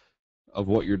all of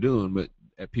what you're doing, but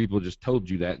people just told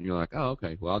you that and you're like, oh,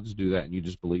 okay, well, I'll just do that, and you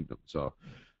just believed them. So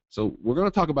we're going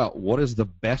to talk about what is the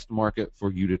best market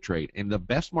for you to trade. And the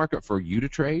best market for you to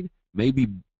trade may be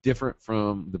different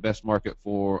from the best market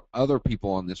for other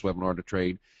people on this webinar to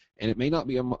trade, and it may not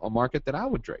be a market that I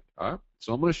would trade. All right?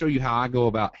 So I'm going to show you how I go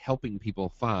about helping people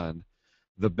find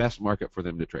the best market for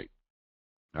them to trade.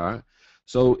 All right.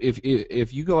 So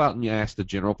if you go out and you ask the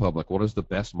general public what is the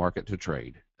best market to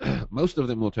trade, most of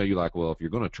them will tell you, like, well, if you're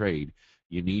going to trade,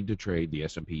 you need to trade the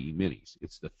S&P minis.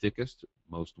 It's the thickest,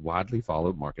 most widely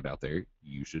followed market out there.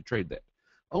 You should trade that.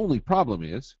 Only problem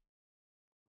is,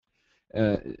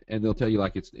 and they'll tell you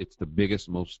like it's the biggest,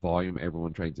 most volume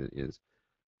everyone trades it is,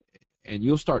 and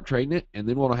you'll start trading it, and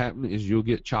then what will happen is you'll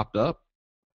get chopped up,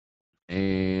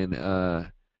 and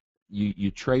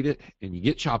you trade it, and you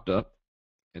get chopped up,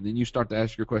 and then you start to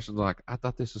ask your questions like, I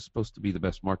thought this is supposed to be the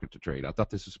best market to trade. I thought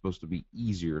this is supposed to be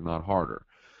easier, not harder.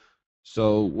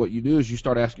 So what you do is you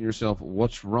start asking yourself,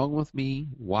 what's wrong with me?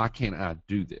 Why can't I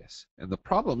do this? And the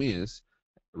problem is,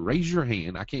 raise your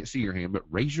hand. I can't see your hand, but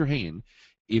raise your hand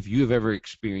if you have ever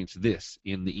experienced this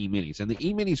in the E-minis. And the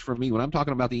E-minis for me, when I'm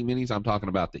talking about the E-minis, I'm talking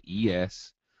about the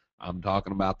ES, I'm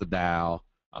talking about the Dow,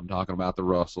 I'm talking about the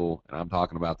Russell, and I'm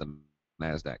talking about the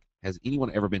NASDAQ. Has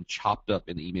anyone ever been chopped up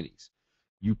in the E-minis?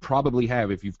 You probably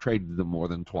have if you've traded them more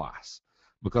than twice,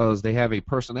 because they have a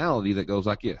personality that goes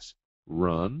like this: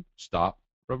 run, stop,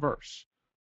 reverse.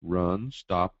 Run,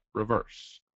 stop,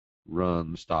 reverse.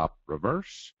 Run, stop,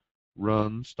 reverse.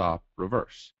 Run, stop,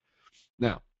 reverse.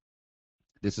 Now,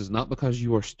 This is not because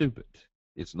you are stupid.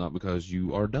 It's not because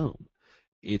you are dumb.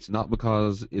 It's not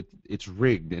because it's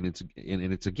rigged and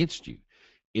it's against you.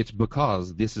 It's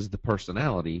because this is the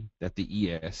personality that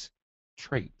the ES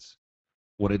traits.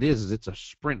 What it is it's a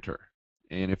sprinter.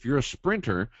 And if you're a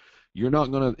sprinter,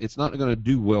 it's not gonna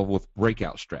do well with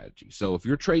breakout strategy. So if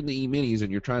you're trading the E-minis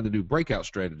and you're trying to do breakout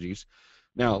strategies,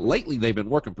 now lately they've been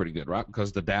working pretty good, right?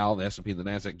 Because the Dow, the S&P, and the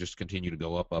Nasdaq just continue to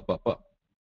go up, up, up, up.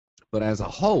 But as a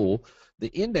whole, the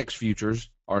index futures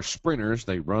are sprinters.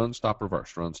 They run, stop,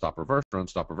 reverse, run, stop, reverse, run,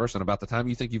 stop, reverse. And about the time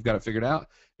you think you've got it figured out,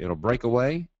 it'll break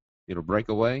away,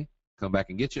 come back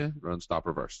and get you, run, stop,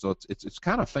 reverse. So it's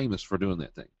kind of famous for doing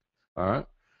that thing. All right.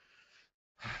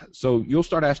 So you'll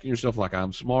start asking yourself, like,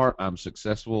 I'm smart, I'm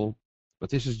successful, but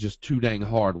this is just too dang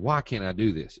hard. Why can't I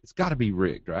do this? It's got to be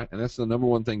rigged, right? And that's the number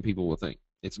one thing people will think.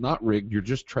 It's not rigged. You're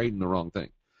just trading the wrong thing.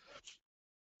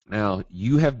 Now,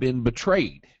 you have been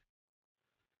betrayed.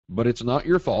 But it's not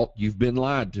your fault. You've been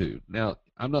lied to. Now,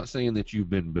 I'm not saying that you've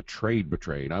been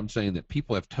betrayed. I'm saying that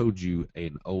people have told you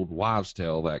an old wives'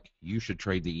 tale, like you should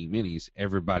trade the E-minis.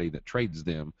 Everybody that trades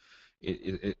them,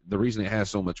 the reason it has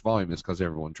so much volume is because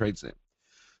everyone trades them.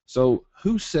 So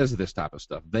who says this type of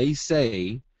stuff? They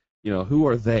say, who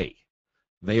are they?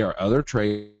 They are other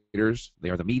traders. They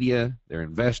are the media. They're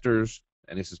investors.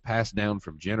 And this is passed down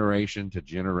from generation to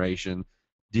generation.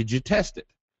 Did you test it?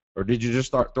 Or did you just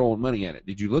start throwing money at it?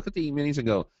 Did you look at the E-minis and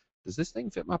go, does this thing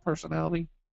fit my personality?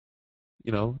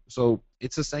 So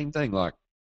it's the same thing. Like,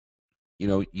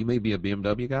 you may be a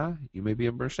BMW guy. You may be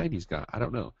a Mercedes guy. I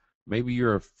don't know. Maybe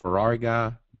you're a Ferrari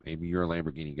guy. Maybe you're a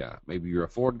Lamborghini guy. Maybe you're a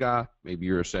Ford guy. Maybe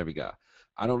you're a Chevy guy.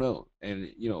 I don't know. And,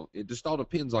 it just all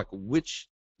depends, like, which,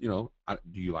 do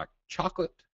you like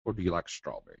chocolate or do you like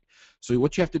strawberry? So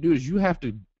what you have to do is you have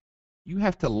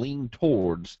to lean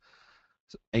towards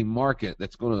a market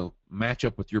that's going to match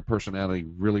up with your personality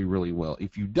really, really well.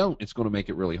 If you don't, it's going to make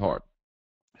it really hard.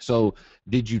 So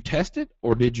did you test it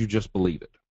or did you just believe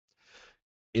it?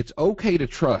 It's okay to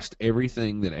trust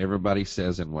everything that everybody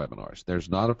says in webinars. There's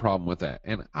not a problem with that.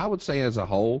 And I would say as a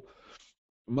whole,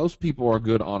 most people are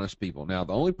good, honest people. Now,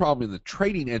 the only problem in the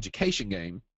trading education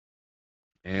game,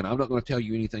 and I'm not going to tell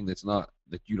you anything that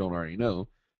you don't already know,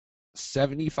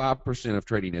 75% of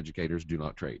trading educators do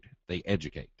not trade. They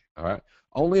educate. All right.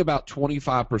 Only about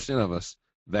 25% of us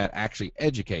that actually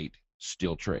educate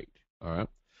still trade. All right.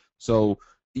 So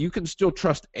you can still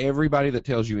trust everybody that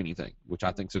tells you anything, which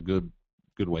I think is a good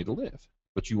way to live.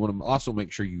 But you want to also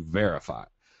make sure you verify it.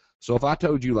 So if I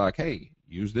told you, like, hey,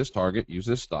 use this target, use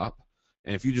this stop,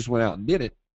 and if you just went out and did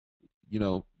it,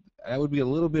 that would be a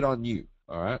little bit on you.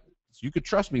 All right. So you could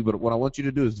trust me, but what I want you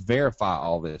to do is verify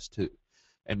all this too.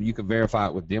 And you can verify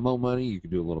it with demo money. You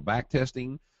can do a little back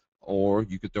testing. Or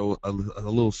you could throw a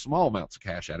little small amounts of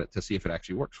cash at it to see if it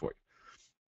actually works for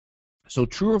you. So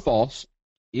true or false,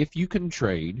 if you can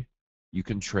trade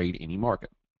any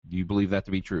market. Do you believe that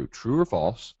to be true? True or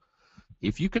false,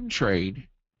 if you can trade,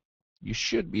 you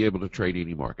should be able to trade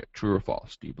any market. True or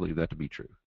false? Do you believe that to be true?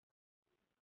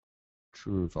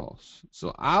 True or false?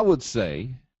 So I would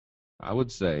say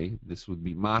this would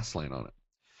be my slant on it.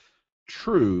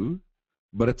 True.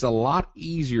 But it's a lot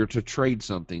easier to trade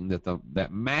something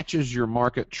that matches your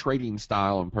market trading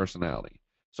style and personality.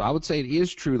 So I would say it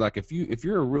is true. Like if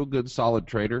you're a real good solid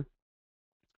trader,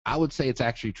 I would say it's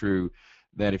actually true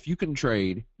that if you can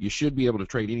trade, you should be able to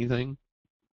trade anything.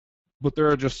 But there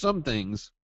are just some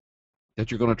things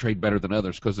that you're going to trade better than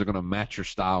others because they're going to match your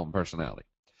style and personality.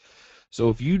 So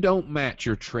if you don't match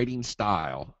your trading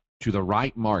style to the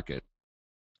right market,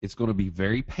 it's going to be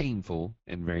very painful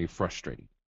and very frustrating.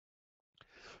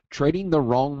 Trading the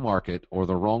wrong market or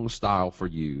the wrong style for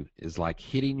you is like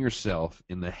hitting yourself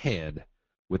in the head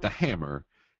with a hammer.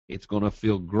 It's going to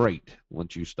feel great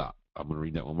once you stop. I'm going to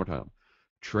read that one more time.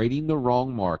 Trading the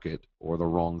wrong market or the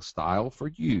wrong style for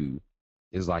you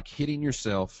is like hitting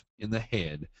yourself in the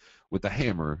head with a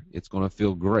hammer. It's going to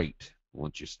feel great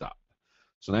once you stop.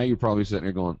 So now you're probably sitting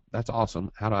there going, that's awesome.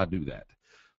 How do I do that?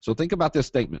 So think about this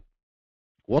statement.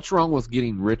 What's wrong with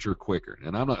getting richer quicker?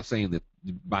 And I'm not saying that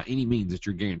by any means that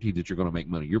you're guaranteed that you're going to make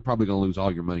money. You're probably going to lose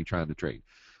all your money trying to trade.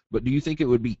 But do you think it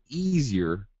would be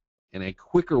easier and a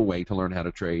quicker way to learn how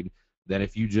to trade than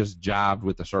if you just jived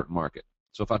with a certain market?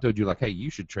 So if I told you, like, hey, you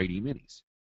should trade E-minis.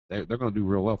 They're going to do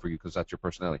real well for you because that's your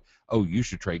personality. Oh, you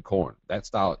should trade corn. That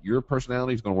style, your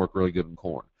personality is going to work really good in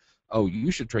corn. Oh,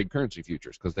 you should trade currency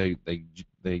futures because they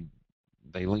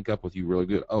link up with you really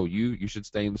good. Oh, you should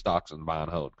stay in the stocks and buy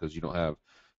and hold because you don't have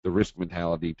the risk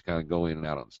mentality to kind of go in and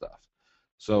out on stuff.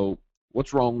 So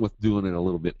what's wrong with doing it a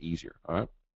little bit easier? All right.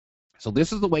 So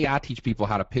this is the way I teach people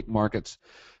how to pick markets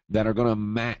that are going to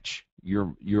match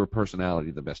your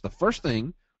personality the best. The first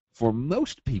thing for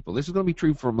most people, this is going to be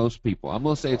true for most people. I'm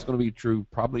going to say it's going to be true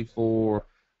probably for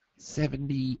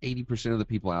 70, 80% of the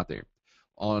people out there.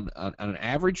 On an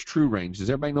average true range, does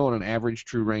everybody know what an average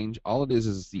true range? All it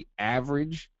is the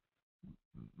average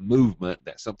movement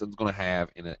that something's going to have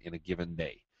in a given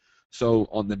day. So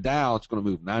on the Dow, it's going to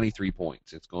move 93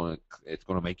 points. It's going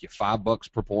to make you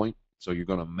 $5 per point. So you're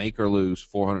going to make or lose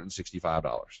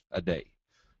 $465 a day.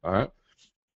 All right.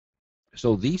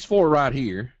 So these four right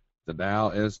here, the Dow,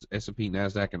 S&P,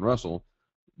 Nasdaq, and Russell,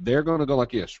 they're going to go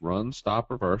like this: run, stop,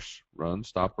 reverse, run,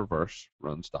 stop, reverse,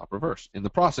 run, stop, reverse. In the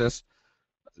process,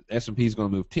 S&P is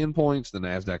going to move 10 points, the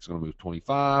Nasdaq's going to move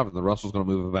 25, and the Russell's going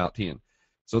to move about 10.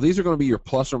 So these are going to be your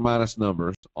plus or minus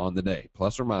numbers on the day,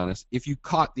 plus or minus, if you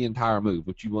caught the entire move,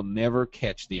 but you will never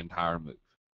catch the entire move.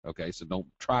 Okay, so don't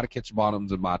try to catch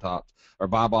bottoms and buy tops, or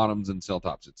buy bottoms and sell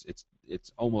tops.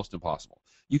 It's almost impossible.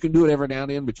 You can do it every now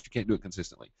and then, but you can't do it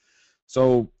consistently.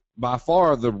 So by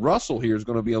far, the Russell here is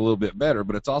going to be a little bit better,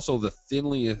 but it's also the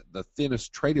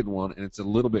thinnest traded one, and it's a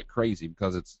little bit crazy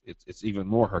because it's even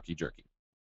more herky-jerky.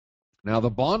 Now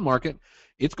the bond market,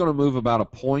 it's going to move about a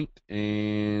point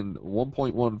and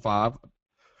 1.15.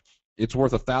 It's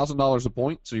worth $1,000 a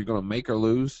point, so you're going to make or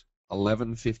lose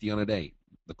 $11.50 on a day.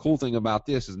 The cool thing about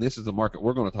this, and this is the market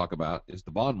we're going to talk about, is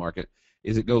the bond market,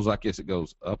 is it goes like this. It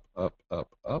goes up, up, up,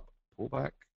 up, pull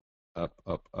back, up,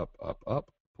 up, up, up,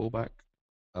 up, pull back,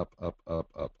 up, up, up,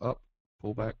 up, up,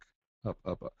 pull back, up,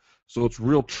 up, up. So it's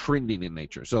real trending in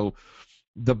nature. So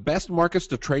the best markets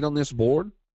to trade on this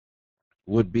board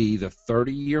would be the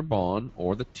 30-year bond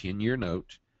or the 10-year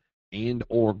note and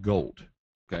or gold,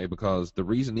 okay? Because the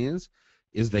reason is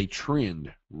they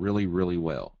trend really, really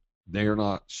well. They're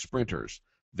not sprinters.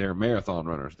 They're marathon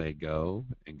runners. They go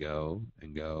and go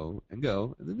and go and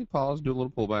go, and then they pause, do a little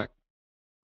pullback.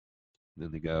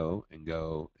 Then they go and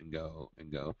go and go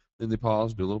and go. Then they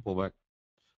pause, do a little pullback,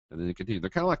 and then they continue. They're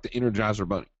kind of like the Energizer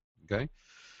Bunny, okay?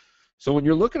 So when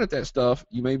you're looking at that stuff,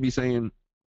 you may be saying,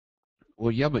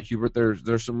 well, yeah, but Hubert,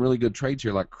 there's some really good trades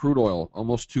here, like crude oil,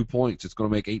 almost 2 points. It's going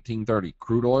to make 18.30.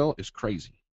 Crude oil is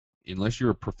crazy. Unless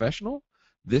you're a professional,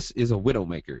 this is a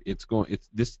widowmaker.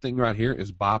 This thing right here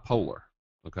is bipolar.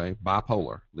 Okay,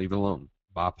 bipolar. Leave it alone.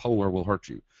 Bipolar will hurt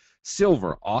you.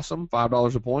 Silver, awesome,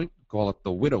 $5 a point. Call it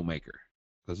the widowmaker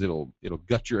because it'll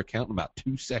gut your account in about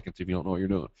 2 seconds if you don't know what you're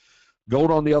doing.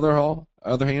 Gold, on the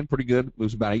other hand, pretty good.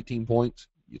 Moves about 18 points.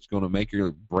 It's going to make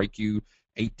or break you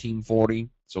 18.40.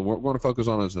 So what we're going to focus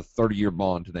on is the 30-year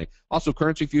bond today. Also,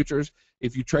 currency futures.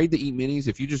 If you trade the E-minis,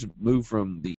 if you just move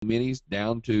from the E-minis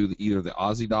down to either the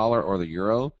Aussie dollar or the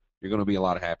euro, you're going to be a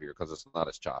lot happier because it's not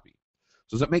as choppy.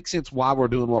 So does that make sense why we're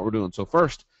doing what we're doing? So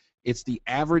first, it's the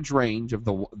average range of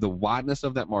the wideness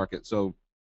of that market. So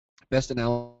best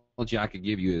analogy I could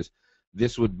give you is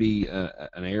this would be an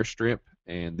airstrip,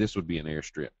 and this would be an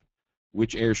airstrip.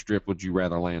 Which airstrip would you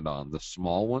rather land on? The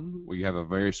small one, where you have a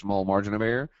very small margin of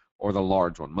error, or the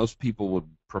large one? Most people would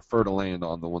prefer to land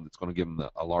on the one that's going to give them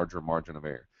a larger margin of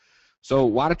error. So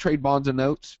why to trade bonds and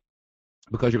notes?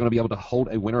 Because you're going to be able to hold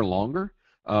a winner longer.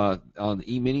 On the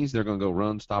E-minis, they're going to go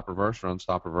run, stop, reverse, run,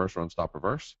 stop, reverse, run, stop,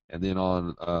 reverse. And then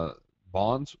on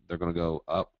bonds, they're going to go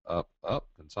up, up, up,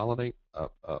 consolidate,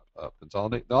 up, up, up,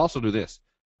 consolidate. They'll also do this: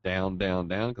 down, down,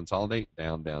 down, consolidate,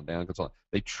 down, down, down, consolidate.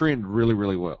 They trend really,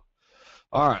 really well.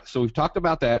 All right, so we've talked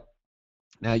about that.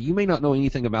 Now, you may not know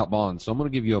anything about bonds, so I'm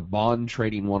going to give you a bond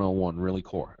trading 101 really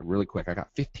quick. I got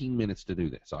 15 minutes to do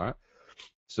this, all right?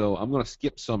 So I'm going to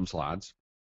skip some slides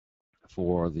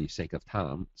for the sake of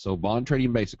time. So bond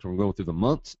trading basics, we're going to go through the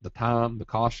months, the time, the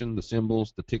caution, the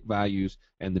symbols, the tick values,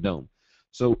 and the dome.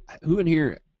 So who in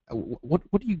here, what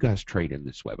do you guys trade in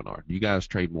this webinar? Do you guys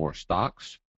trade more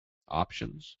stocks,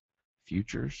 options,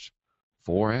 futures,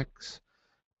 Forex?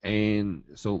 And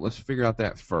so let's figure out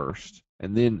that first.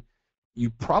 And then you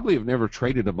probably have never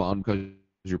traded a bond because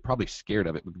you're probably scared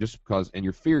of it, and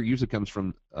your fear usually comes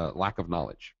from lack of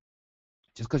knowledge.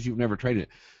 Just because you've never traded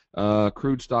it.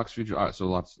 Crude, stocks, futures. All right, so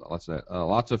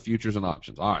lots of futures and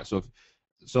options. All right,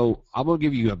 so I'm going to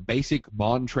give you a basic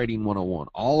bond trading 101.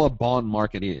 All a bond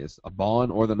market is, a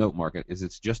bond or the note market, is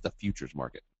it's just a futures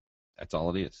market. That's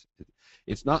all it is.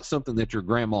 It's not something that your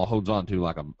grandma holds on to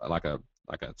like a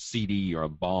CD or a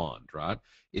bond, right?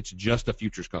 It's just a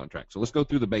futures contract. So let's go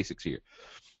through the basics here.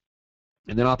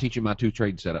 And then I'll teach you my two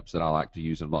trade setups that I like to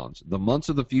use in bonds. The months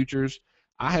of the futures,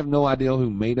 I have no idea who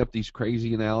made up these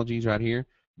crazy analogies right here.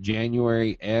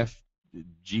 January, F,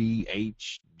 G,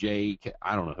 H, J, K,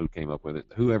 I don't know who came up with it.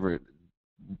 Whoever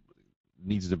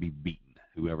needs to be beaten,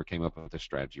 whoever came up with this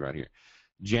strategy right here.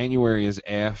 January is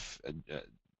F,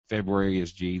 February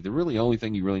is G. The really only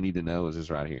thing you really need to know is this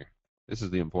right here. This is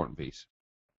the important piece.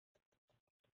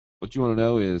 What you want to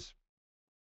know is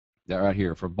that right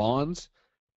here. For bonds,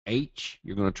 H,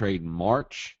 you're going to trade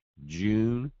March,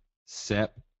 June,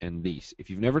 Sep, and Dec. If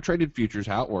you've never traded futures,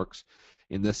 how it works,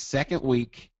 in the second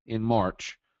week in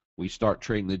March, we start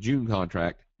trading the June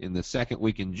contract. In the second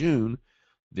week in June,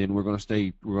 then we're going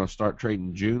to start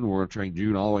trading June. We're going to trade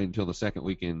June all the way until the second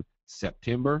week in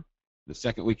September. The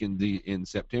second week in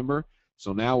September.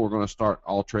 So now we're going to start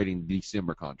all trading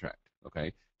December contract.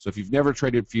 Okay. So if you've never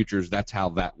traded futures, that's how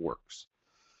that works.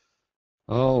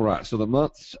 All right. So the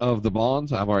months of the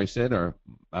bonds, I've already said, are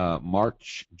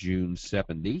March, June, Sep,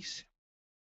 and Dec.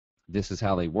 This is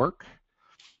how they work.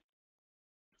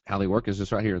 How they work is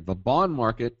this right here. The bond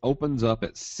market opens up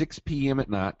at 6 p.m. at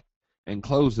night and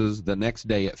closes the next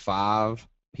day at 5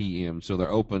 p.m. So they're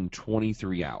open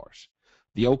 23 hours.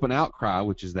 The open outcry,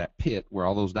 which is that pit where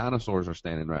all those dinosaurs are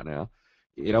standing right now,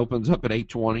 it opens up at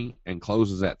 8:20 and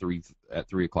closes at 3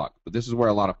 o'clock. But this is where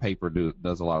a lot of paper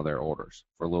does a lot of their orders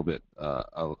for a little bit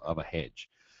of a hedge.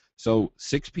 So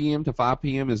 6 p.m. to 5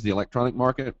 p.m. is the electronic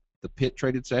market. The pit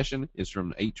traded session is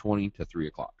from 8:20 to 3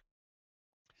 o'clock.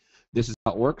 This is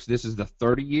how it works. This is the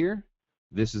 30-year.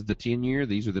 This is the 10-year.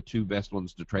 These are the two best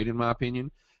ones to trade, in my opinion.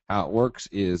 How it works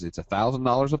is it's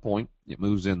 $1,000 a point. It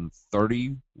moves in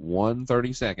 30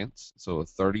 seconds, so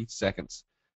 30 seconds.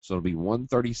 So it'll be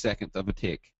 1/32 of a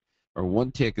tick, or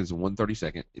one tick is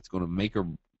 1/32. It's going to make or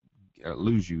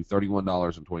lose you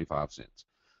 $31.25.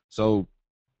 So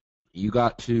you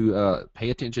got to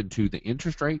pay attention to the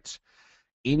interest rates,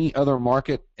 any other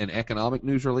market and economic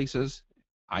news releases.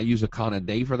 I use a con a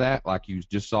day for that, like you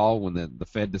just saw when the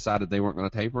Fed decided they weren't going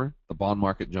to taper. The bond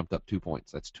market jumped up 2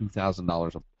 points. That's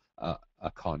 $2,000 a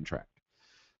contract.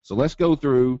 So let's go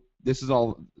through. This is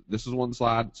one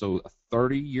slide. So a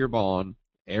 30-year bond,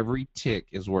 every tick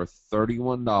is worth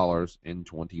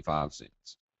 $31.25.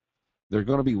 There's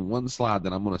going to be one slide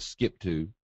that I'm going to skip to.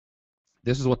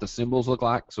 This is what the symbols look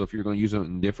like. So if you're going to use them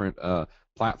in different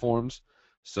platforms,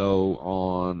 so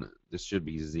on this should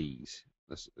be Z's.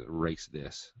 Let's erase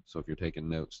this. So if you're taking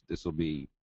notes, this will be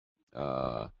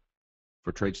for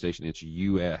TradeStation. It's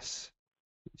US.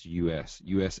 It's US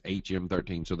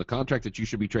HM13. So the contract that you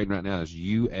should be trading right now is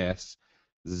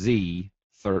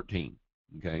USZ13.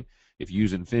 Okay. If you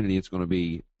use Infinity, it's going to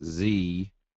be ZB,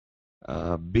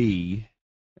 and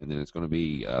then it's going to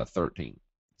be 13.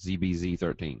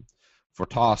 ZBZ13. For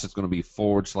TOS, it's going to be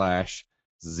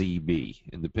 /ZB,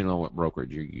 and depending on what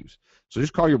brokerage you use. So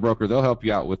just call your broker. They'll help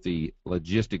you out with the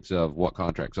logistics of what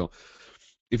contract. So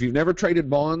if you've never traded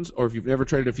bonds or if you've never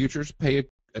traded futures, pay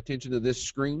attention to this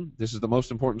screen. This is the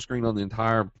most important screen on the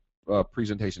entire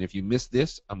presentation. If you miss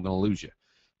this, I'm going to lose you.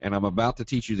 And I'm about to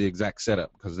teach you the exact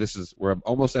setup because we're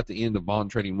almost at the end of Bond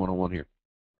Trading 101 here.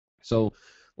 So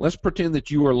let's pretend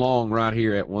that you are long right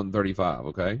here at 135,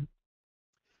 okay?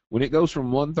 When it goes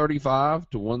from 135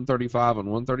 to 135 and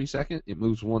 1/32, it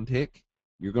moves one tick.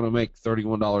 You're going to make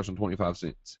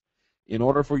 $31.25. In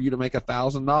order for you to make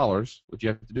 $1,000, what you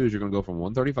have to do is you're going to go from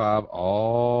 135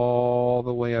 all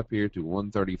the way up here to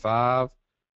 135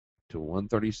 to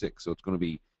 136. So it's going to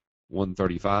be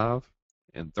 135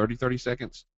 and 30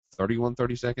 seconds, 31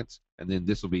 30 seconds, and then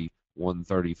this will be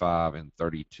 135 and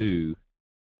 32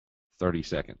 30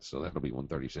 seconds. So that'll be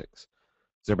 136. Has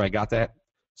everybody got that?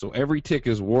 So every tick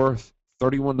is worth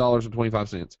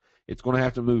 $31.25. It's going to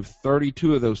have to move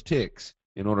 32 of those ticks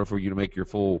in order for you to make your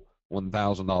full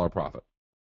 $1,000 profit.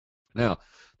 Now,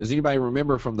 does anybody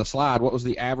remember from the slide what was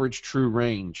the average true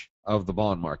range of the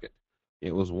bond market?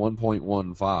 It was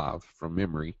 1.15 from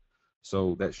memory.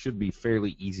 So that should be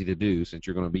fairly easy to do since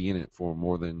you're going to be in it for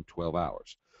more than 12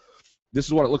 hours. This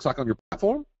is what it looks like on your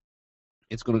platform.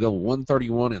 It's going to go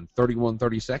 131 and 31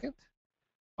 32.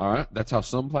 All right, that's how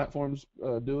some platforms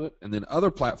do it. And then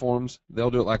other platforms, they'll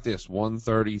do it like this,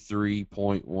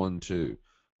 133.12,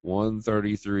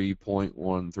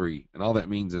 133.13. And all that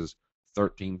means is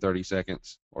 13 30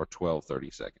 seconds or 12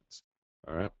 30 seconds.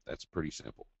 All right, that's pretty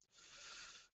simple.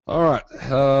 All right,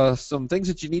 some things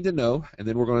that you need to know, and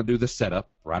then we're going to do the setup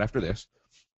right after this.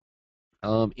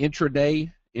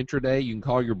 Intraday, you can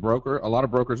call your broker. A lot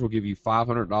of brokers will give you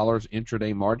 $500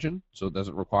 intraday margin, so it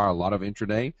doesn't require a lot of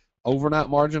intraday. Overnight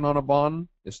margin on a bond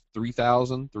is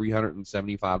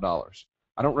 $3,375.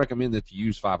 I don't recommend that you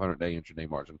use 500-day intraday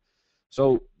margin.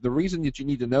 So the reason that you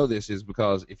need to know this is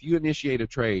because if you initiate a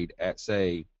trade at,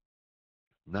 say,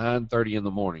 9:30 in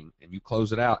the morning and you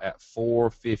close it out at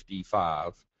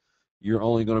 4:55, you're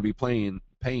only going to be paying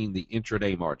the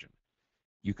intraday margin.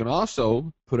 You can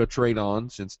also put a trade on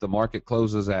since the market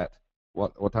closes at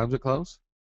what time does it close?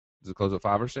 Does it close at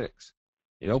 5 or 6?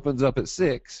 It opens up at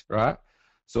 6, right?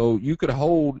 So you could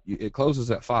hold, it closes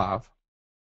at 5.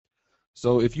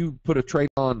 So if you put a trade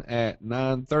on at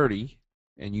 9:30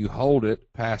 and you hold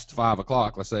it past 5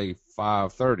 o'clock, let's say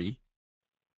 5:30,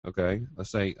 okay, let's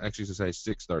say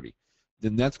 6:30,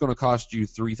 then that's going to cost you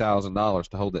 $3,000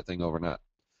 to hold that thing overnight.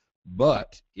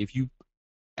 But if you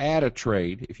add a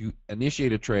trade, if you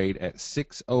initiate a trade at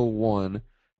 6:01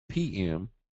 p.m.,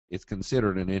 it's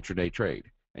considered an intraday trade,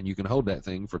 and you can hold that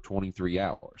thing for 23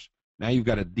 hours. Now you've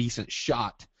got a decent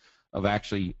shot of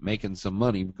actually making some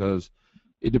money, because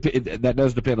that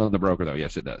does depend on the broker, though.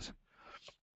 Yes, it does.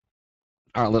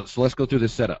 All right, let's go through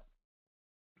this setup.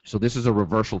 So this is a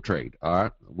reversal trade. All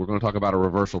right, we're going to talk about a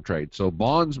reversal trade. So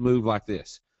bonds move like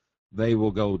this. They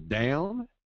will go down,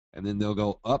 and then they'll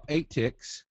go up 8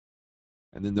 ticks,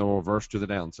 and then they'll reverse to the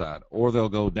downside. Or they'll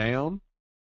go down,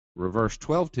 reverse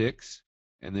 12 ticks,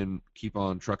 and then keep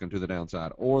on trucking to the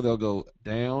downside. Or they'll go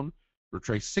down,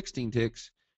 retrace 16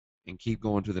 ticks, and keep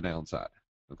going to the downside.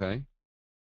 Okay?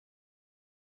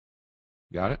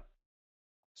 Got it?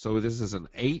 So this is an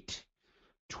 8,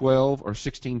 12, or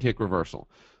 16 tick reversal.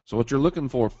 So what you're looking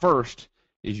for first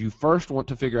is you first want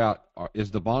to figure out, is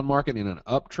the bond market in an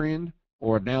uptrend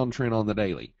or a downtrend on the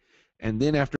daily? And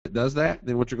then after it does that,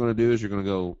 then what you're going to do is you're going to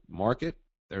go market,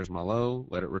 there's my low,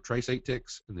 let it retrace 8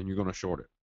 ticks, and then you're going to short it.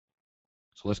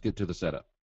 So let's get to the setup.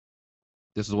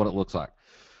 This is what it looks like.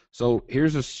 So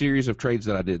here's a series of trades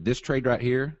that I did. This trade right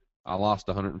here, I lost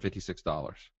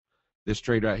 $156. This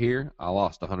trade right here, I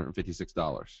lost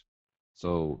 $156.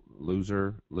 So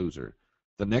loser, loser.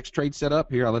 The next trade set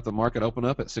up here, I let the market open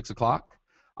up at 6 o'clock.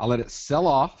 I let it sell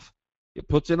off. It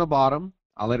puts in a bottom.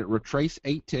 I let it retrace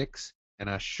 8 ticks, and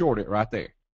I short it right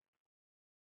there.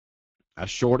 I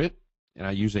short it, and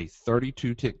I use a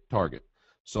 32 tick target.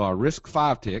 So I risk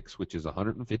 5 ticks, which is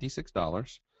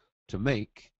 $156, to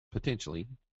make potentially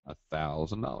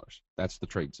 $1,000. That's the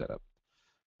trade setup.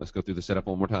 Let's go through the setup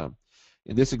one more time.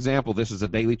 In this example, this is a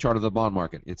daily chart of the bond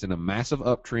market. It's in a massive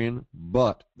uptrend,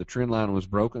 but the trend line was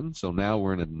broken, so now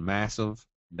we're in a massive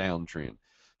downtrend.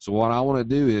 So what I want to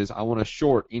do is I want to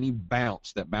short any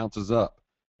bounce that bounces up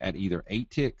at either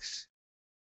 8 ticks,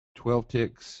 12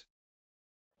 ticks,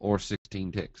 or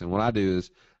 16 ticks. And what I do is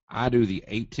I do the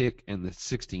 8 tick and the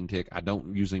 16 tick. I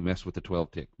don't usually mess with the 12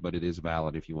 tick, but it is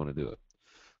valid if you want to do it.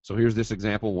 So here's this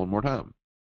example one more time.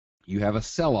 You have a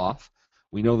sell-off.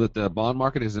 We know that the bond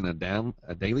market is in a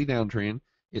daily downtrend.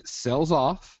 It sells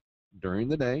off during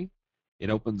the day. It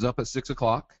opens up at 6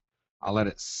 o'clock. I let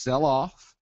it sell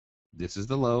off. This is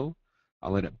the low. I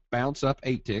let it bounce up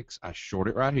 8 ticks. I short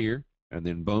it right here, and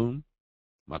then boom,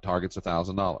 my target's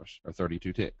 $1,000 or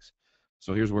 32 ticks.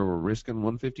 So here's where we're risking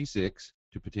 156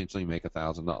 to potentially make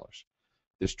 $1,000.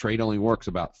 This trade only works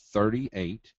about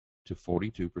 38 to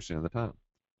 42% of the time.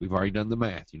 We've already done the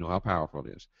math. You know how powerful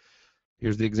it is.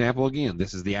 Here's the example again.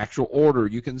 This is the actual order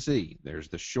you can see. There's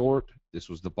the short. This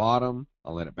was the bottom.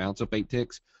 I'll let it bounce up 8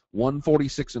 ticks.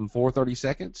 146 and 4/30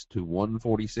 seconds to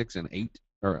 146 and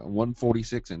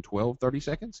 12/30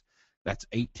 seconds. That's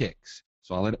 8 ticks.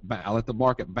 So I let the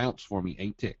market bounce for me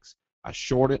 8 ticks. I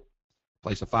short it,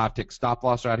 place a 5 tick stop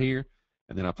loss right here,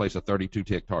 and then I place a 32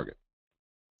 tick target.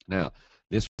 Now,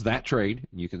 this was that trade,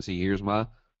 and you can see there's my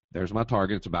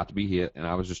target. It's about to be hit, and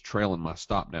I was just trailing my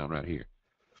stop down right here.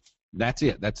 That's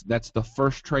it. That's the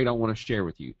first trade I want to share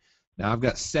with you. Now I've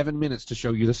got 7 minutes to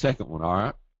show you the second one. All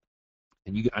right,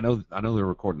 and I know they're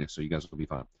recording this, so you guys will be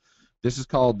fine. This is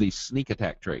called the sneak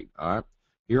attack trade. All right,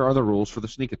 here are the rules for the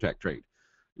sneak attack trade.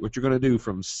 What you're going to do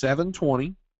from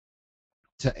 7:20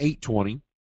 to 8:20,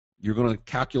 you're going to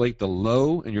calculate the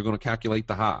low and you're going to calculate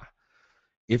the high.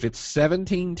 If it's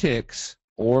 17 ticks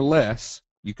or less,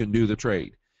 you can do the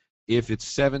trade. If it's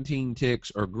 17 ticks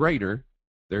or greater,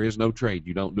 there is no trade.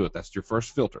 You don't do it. That's your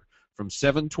first filter. From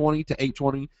 7:20 to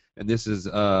 8:20, and this is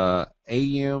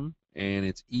AM, and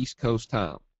it's East Coast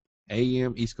time.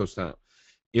 AM, East Coast time.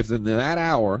 If in that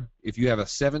hour, if you have a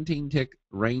 17 tick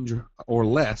range or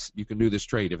less, you can do this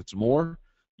trade. If it's more,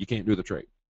 you can't do the trade.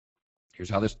 Here's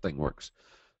how this thing works.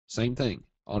 Same thing.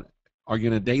 Are you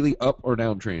in a daily up or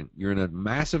down trend? You're in a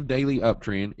massive daily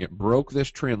uptrend. It broke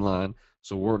this trend line,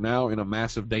 so we're now in a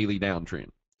massive daily downtrend.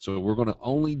 So we're going to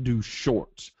only do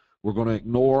shorts. We're going to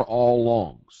ignore all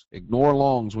longs. Ignore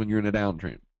longs when you're in a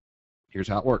downtrend. Here's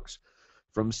how it works.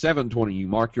 From 7:20, you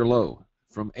mark your low.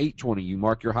 From 8:20, you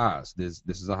mark your highs. This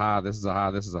is a high, this is a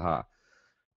high, this is a high.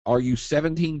 Are you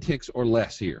 17 ticks or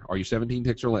less here? Are you 17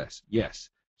 ticks or less? Yes.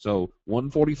 So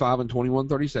 145 and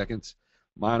 21/30 seconds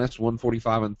minus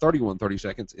 145 and 31/30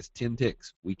 seconds is 10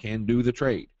 ticks. We can do the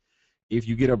trade. If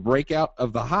you get a breakout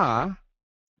of the high,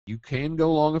 you can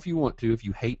go long if you want to. If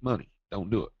you hate money, don't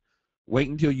do it. Wait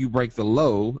until you break the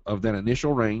low of that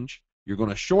initial range. You're going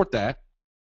to short that.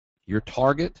 Your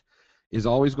target is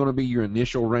always going to be your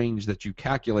initial range that you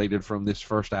calculated from this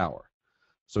first hour.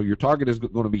 So your target is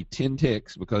going to be 10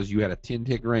 ticks because you had a 10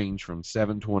 tick range from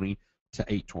 720 to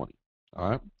 820. All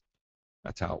right?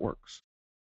 That's how it works.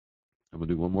 I'm going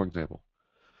to do one more example.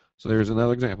 So there's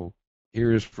another example.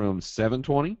 Here is from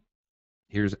 720.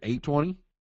 Here's 820.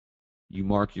 You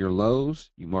mark your lows.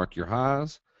 You mark your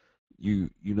highs. You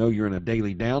know you're in a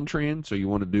daily downtrend, so you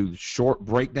want to do short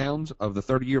breakdowns of the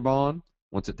 30-year bond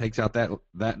once it takes out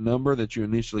that number that you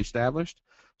initially established.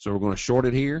 So we're going to short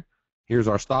it here. Here's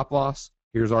our stop loss.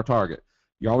 Here's our target.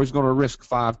 You're always going to risk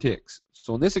 5 ticks.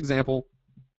 So in this example,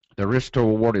 the risk to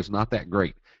reward is not that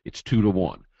great. It's 2 to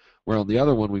 1. Where on the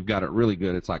other one, we've got it really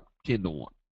good. It's like 10 to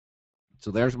 1.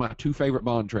 So there's my 2 favorite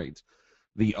bond trades.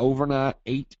 The overnight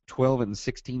 8, 12, and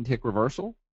 16 tick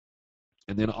reversal.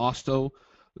 And then also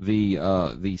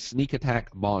the sneak attack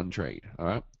bond trade. All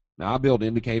right. Now I build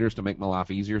indicators to make my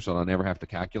life easier so I never have to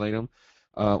calculate them.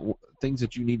 Things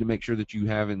that you need to make sure that you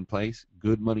have in place: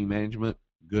 good money management,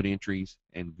 good entries,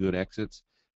 and good exits.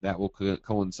 That will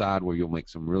coincide where you'll make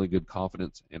some really good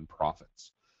confidence and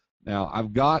profits. Now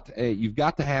you've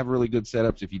got to have really good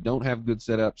setups. If you don't have good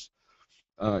setups,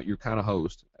 you're kind of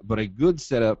hosed. But a good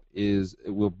setup it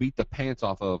will beat the pants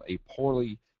off of a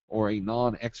poorly or a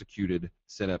non-executed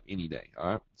setup any day.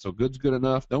 All right. So good's good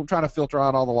enough. Don't try to filter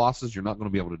out all the losses. You're not going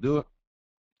to be able to do it.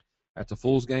 That's a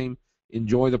fool's game.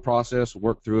 Enjoy the process.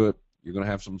 Work through it. You're going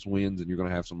to have some wins and you're going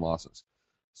to have some losses.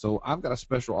 So I've got a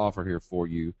special offer here for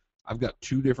you. I've got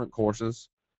 2 different courses.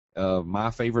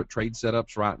 My favorite trade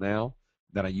setups right now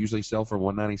that I usually sell for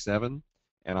 $197,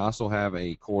 and I also have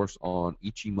a course on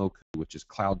Ichimoku, which is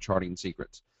cloud charting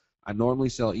secrets. I normally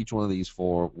sell each one of these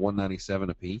for $197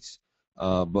 a piece,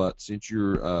 but since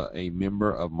you're a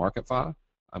member of Marketfy,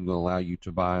 I'm going to allow you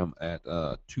to buy them at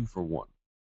 2 for 1.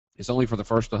 It's only for the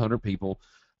first 100 people.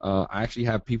 I actually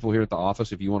have people here at the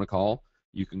office. If you want to call,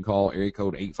 you can call area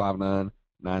code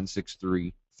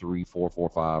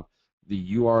 859-963-3445.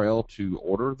 The URL to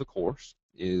order the course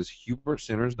is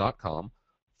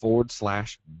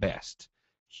hubertsenters.com/best.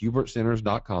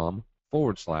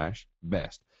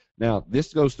 hubertsenters.com/best. Now,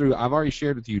 this goes through, I've already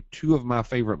shared with you 2 of my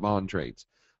favorite bond trades.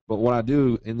 But what I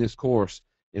do in this course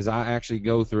is I actually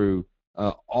go through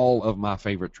all of my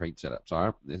favorite trade setups. All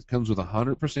right? It comes with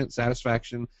 100%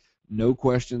 satisfaction, no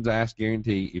questions asked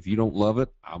guarantee. If you don't love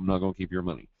it, I'm not going to keep your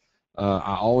money.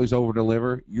 I always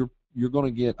over-deliver. You're going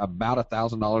to get about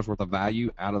 $1,000 worth of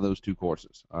value out of those 2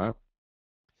 courses. All right?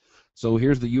 So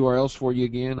here's the URLs for you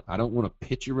again. I don't want to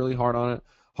pitch you really hard on it.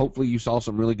 Hopefully you saw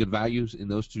some really good values in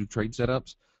those 2 trade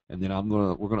setups, and then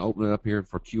we're going to open it up here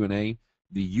for Q&A.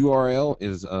 The URL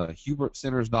is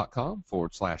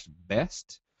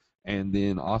hubertsenters.com/best, and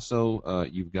then also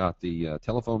you've got the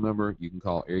telephone number. You can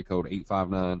call area code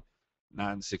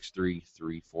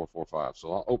 859-963-3445.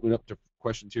 So I'll open it up to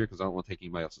questions here because I don't want to take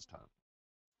anybody else's time.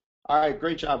 All right,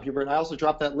 great job, Hubert. And I also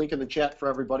dropped that link in the chat for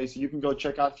everybody, so you can go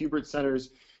check out Hubert Senters'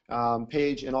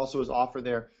 page and also his offer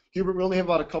there. Hubert, we only have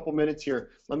about a couple minutes here.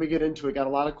 Let me get into it. Got a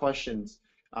lot of questions.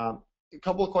 A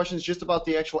couple of questions just about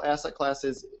the actual asset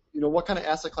classes. What kind of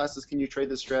asset classes can you trade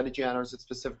this strategy on, or is it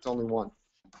specific to only one?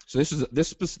 So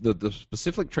the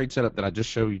specific trade setup that I just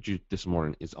showed you this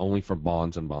morning is only for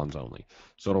bonds and bonds only.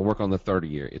 So it'll work on the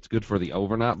 30-year. It's good for the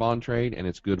overnight bond trade, and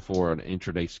it's good for an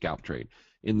intraday scalp trade.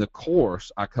 In the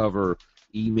course, I cover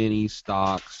E-mini,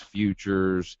 stocks,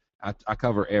 futures. I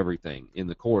cover everything in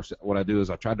the course. What I do is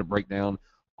I try to break down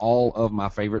all of my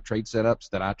favorite trade setups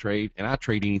that I trade, and I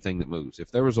trade anything that moves.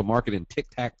 If there was a market in Tic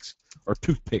Tacs or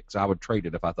toothpicks, I would trade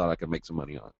it if I thought I could make some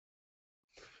money on it.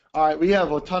 All right, we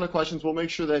have a ton of questions. We'll make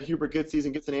sure that Hubert gets these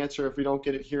and gets an answer if we don't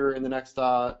get it here in the next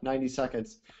 90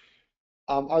 seconds.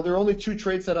 Are there only 2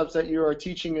 trade setups that you are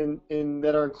teaching in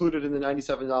that are included in the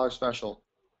 $97 special?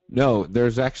 No,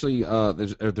 there's actually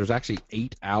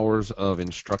 8 hours of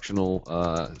instructional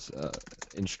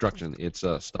instruction. It's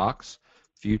stocks,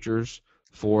 futures,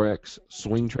 forex,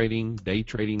 swing trading, day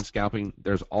trading, scalping.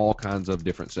 There's all kinds of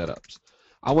different setups.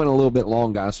 I went a little bit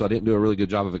long, guys, so I didn't do a really good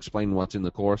job of explaining what's in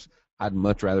the course. I'd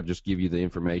much rather just give you the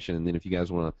information, and then if you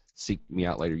guys want to seek me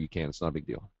out later, you can. It's not a big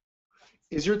deal.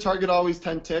 Is your target always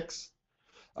 10 ticks?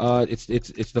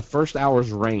 It's the first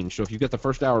hour's range. So if you get the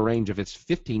first hour range, if it's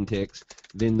 15 ticks,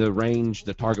 then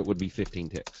the target would be 15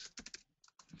 ticks.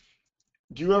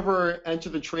 Do you ever enter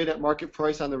the trade at market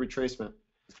price on the retracement?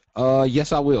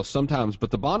 Yes, I will sometimes, but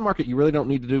the bond market, you really don't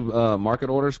need to do market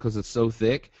orders because it's so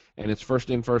thick and it's first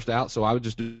in, first out. So I would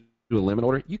just do a limit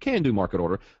order. You can do market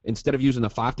order instead of using a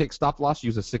 5-tick stop loss.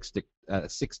 Use a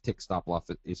 6-tick stop loss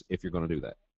if you're going to do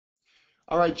that.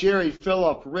 All right, Jerry,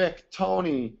 Philip, Rick,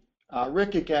 Tony,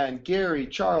 Rick again, Gary,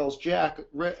 Charles, Jack,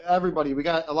 everybody. We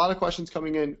got a lot of questions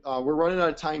coming in. We're running out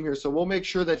of time here, so we'll make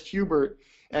sure that Hubert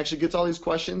actually gets all these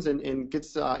questions and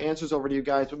gets answers over to you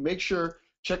guys. But make sure,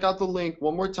 check out the link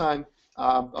one more time.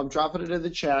 I'm dropping it in the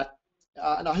chat.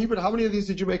 Now, Hubert, how many of these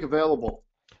did you make available?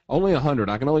 Only 100.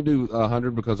 I can only do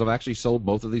 100 because I've actually sold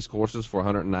both of these courses for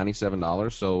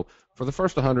 $197. So for the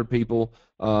first 100 people,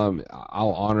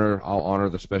 I'll honor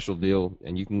the special deal.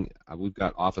 And you can, we've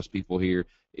got office people here.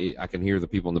 I can hear the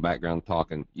people in the background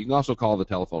talking. You can also call the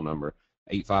telephone number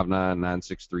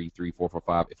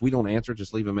 859-963-3445. If we don't answer,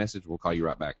 just leave a message. We'll call you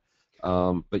right back.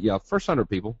 But yeah, first 100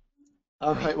 people.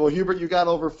 All right. Well, Hubert, you got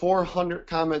over 400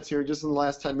 comments here just in the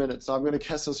last 10 minutes, so I'm going to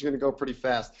guess those are going to go pretty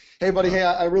fast. Hey, buddy, hey,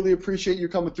 I really appreciate you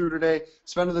coming through today,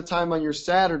 spending the time on your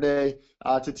Saturday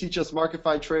to teach us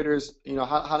Marketfy traders,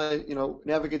 how to,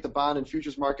 navigate the bond and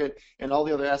futures market and all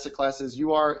the other asset classes.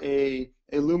 You are a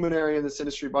luminary in this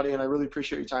industry, buddy, and I really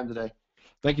appreciate your time today.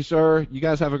 Thank you, sir. You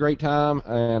guys have a great time,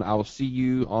 and I will see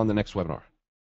you on the next webinar.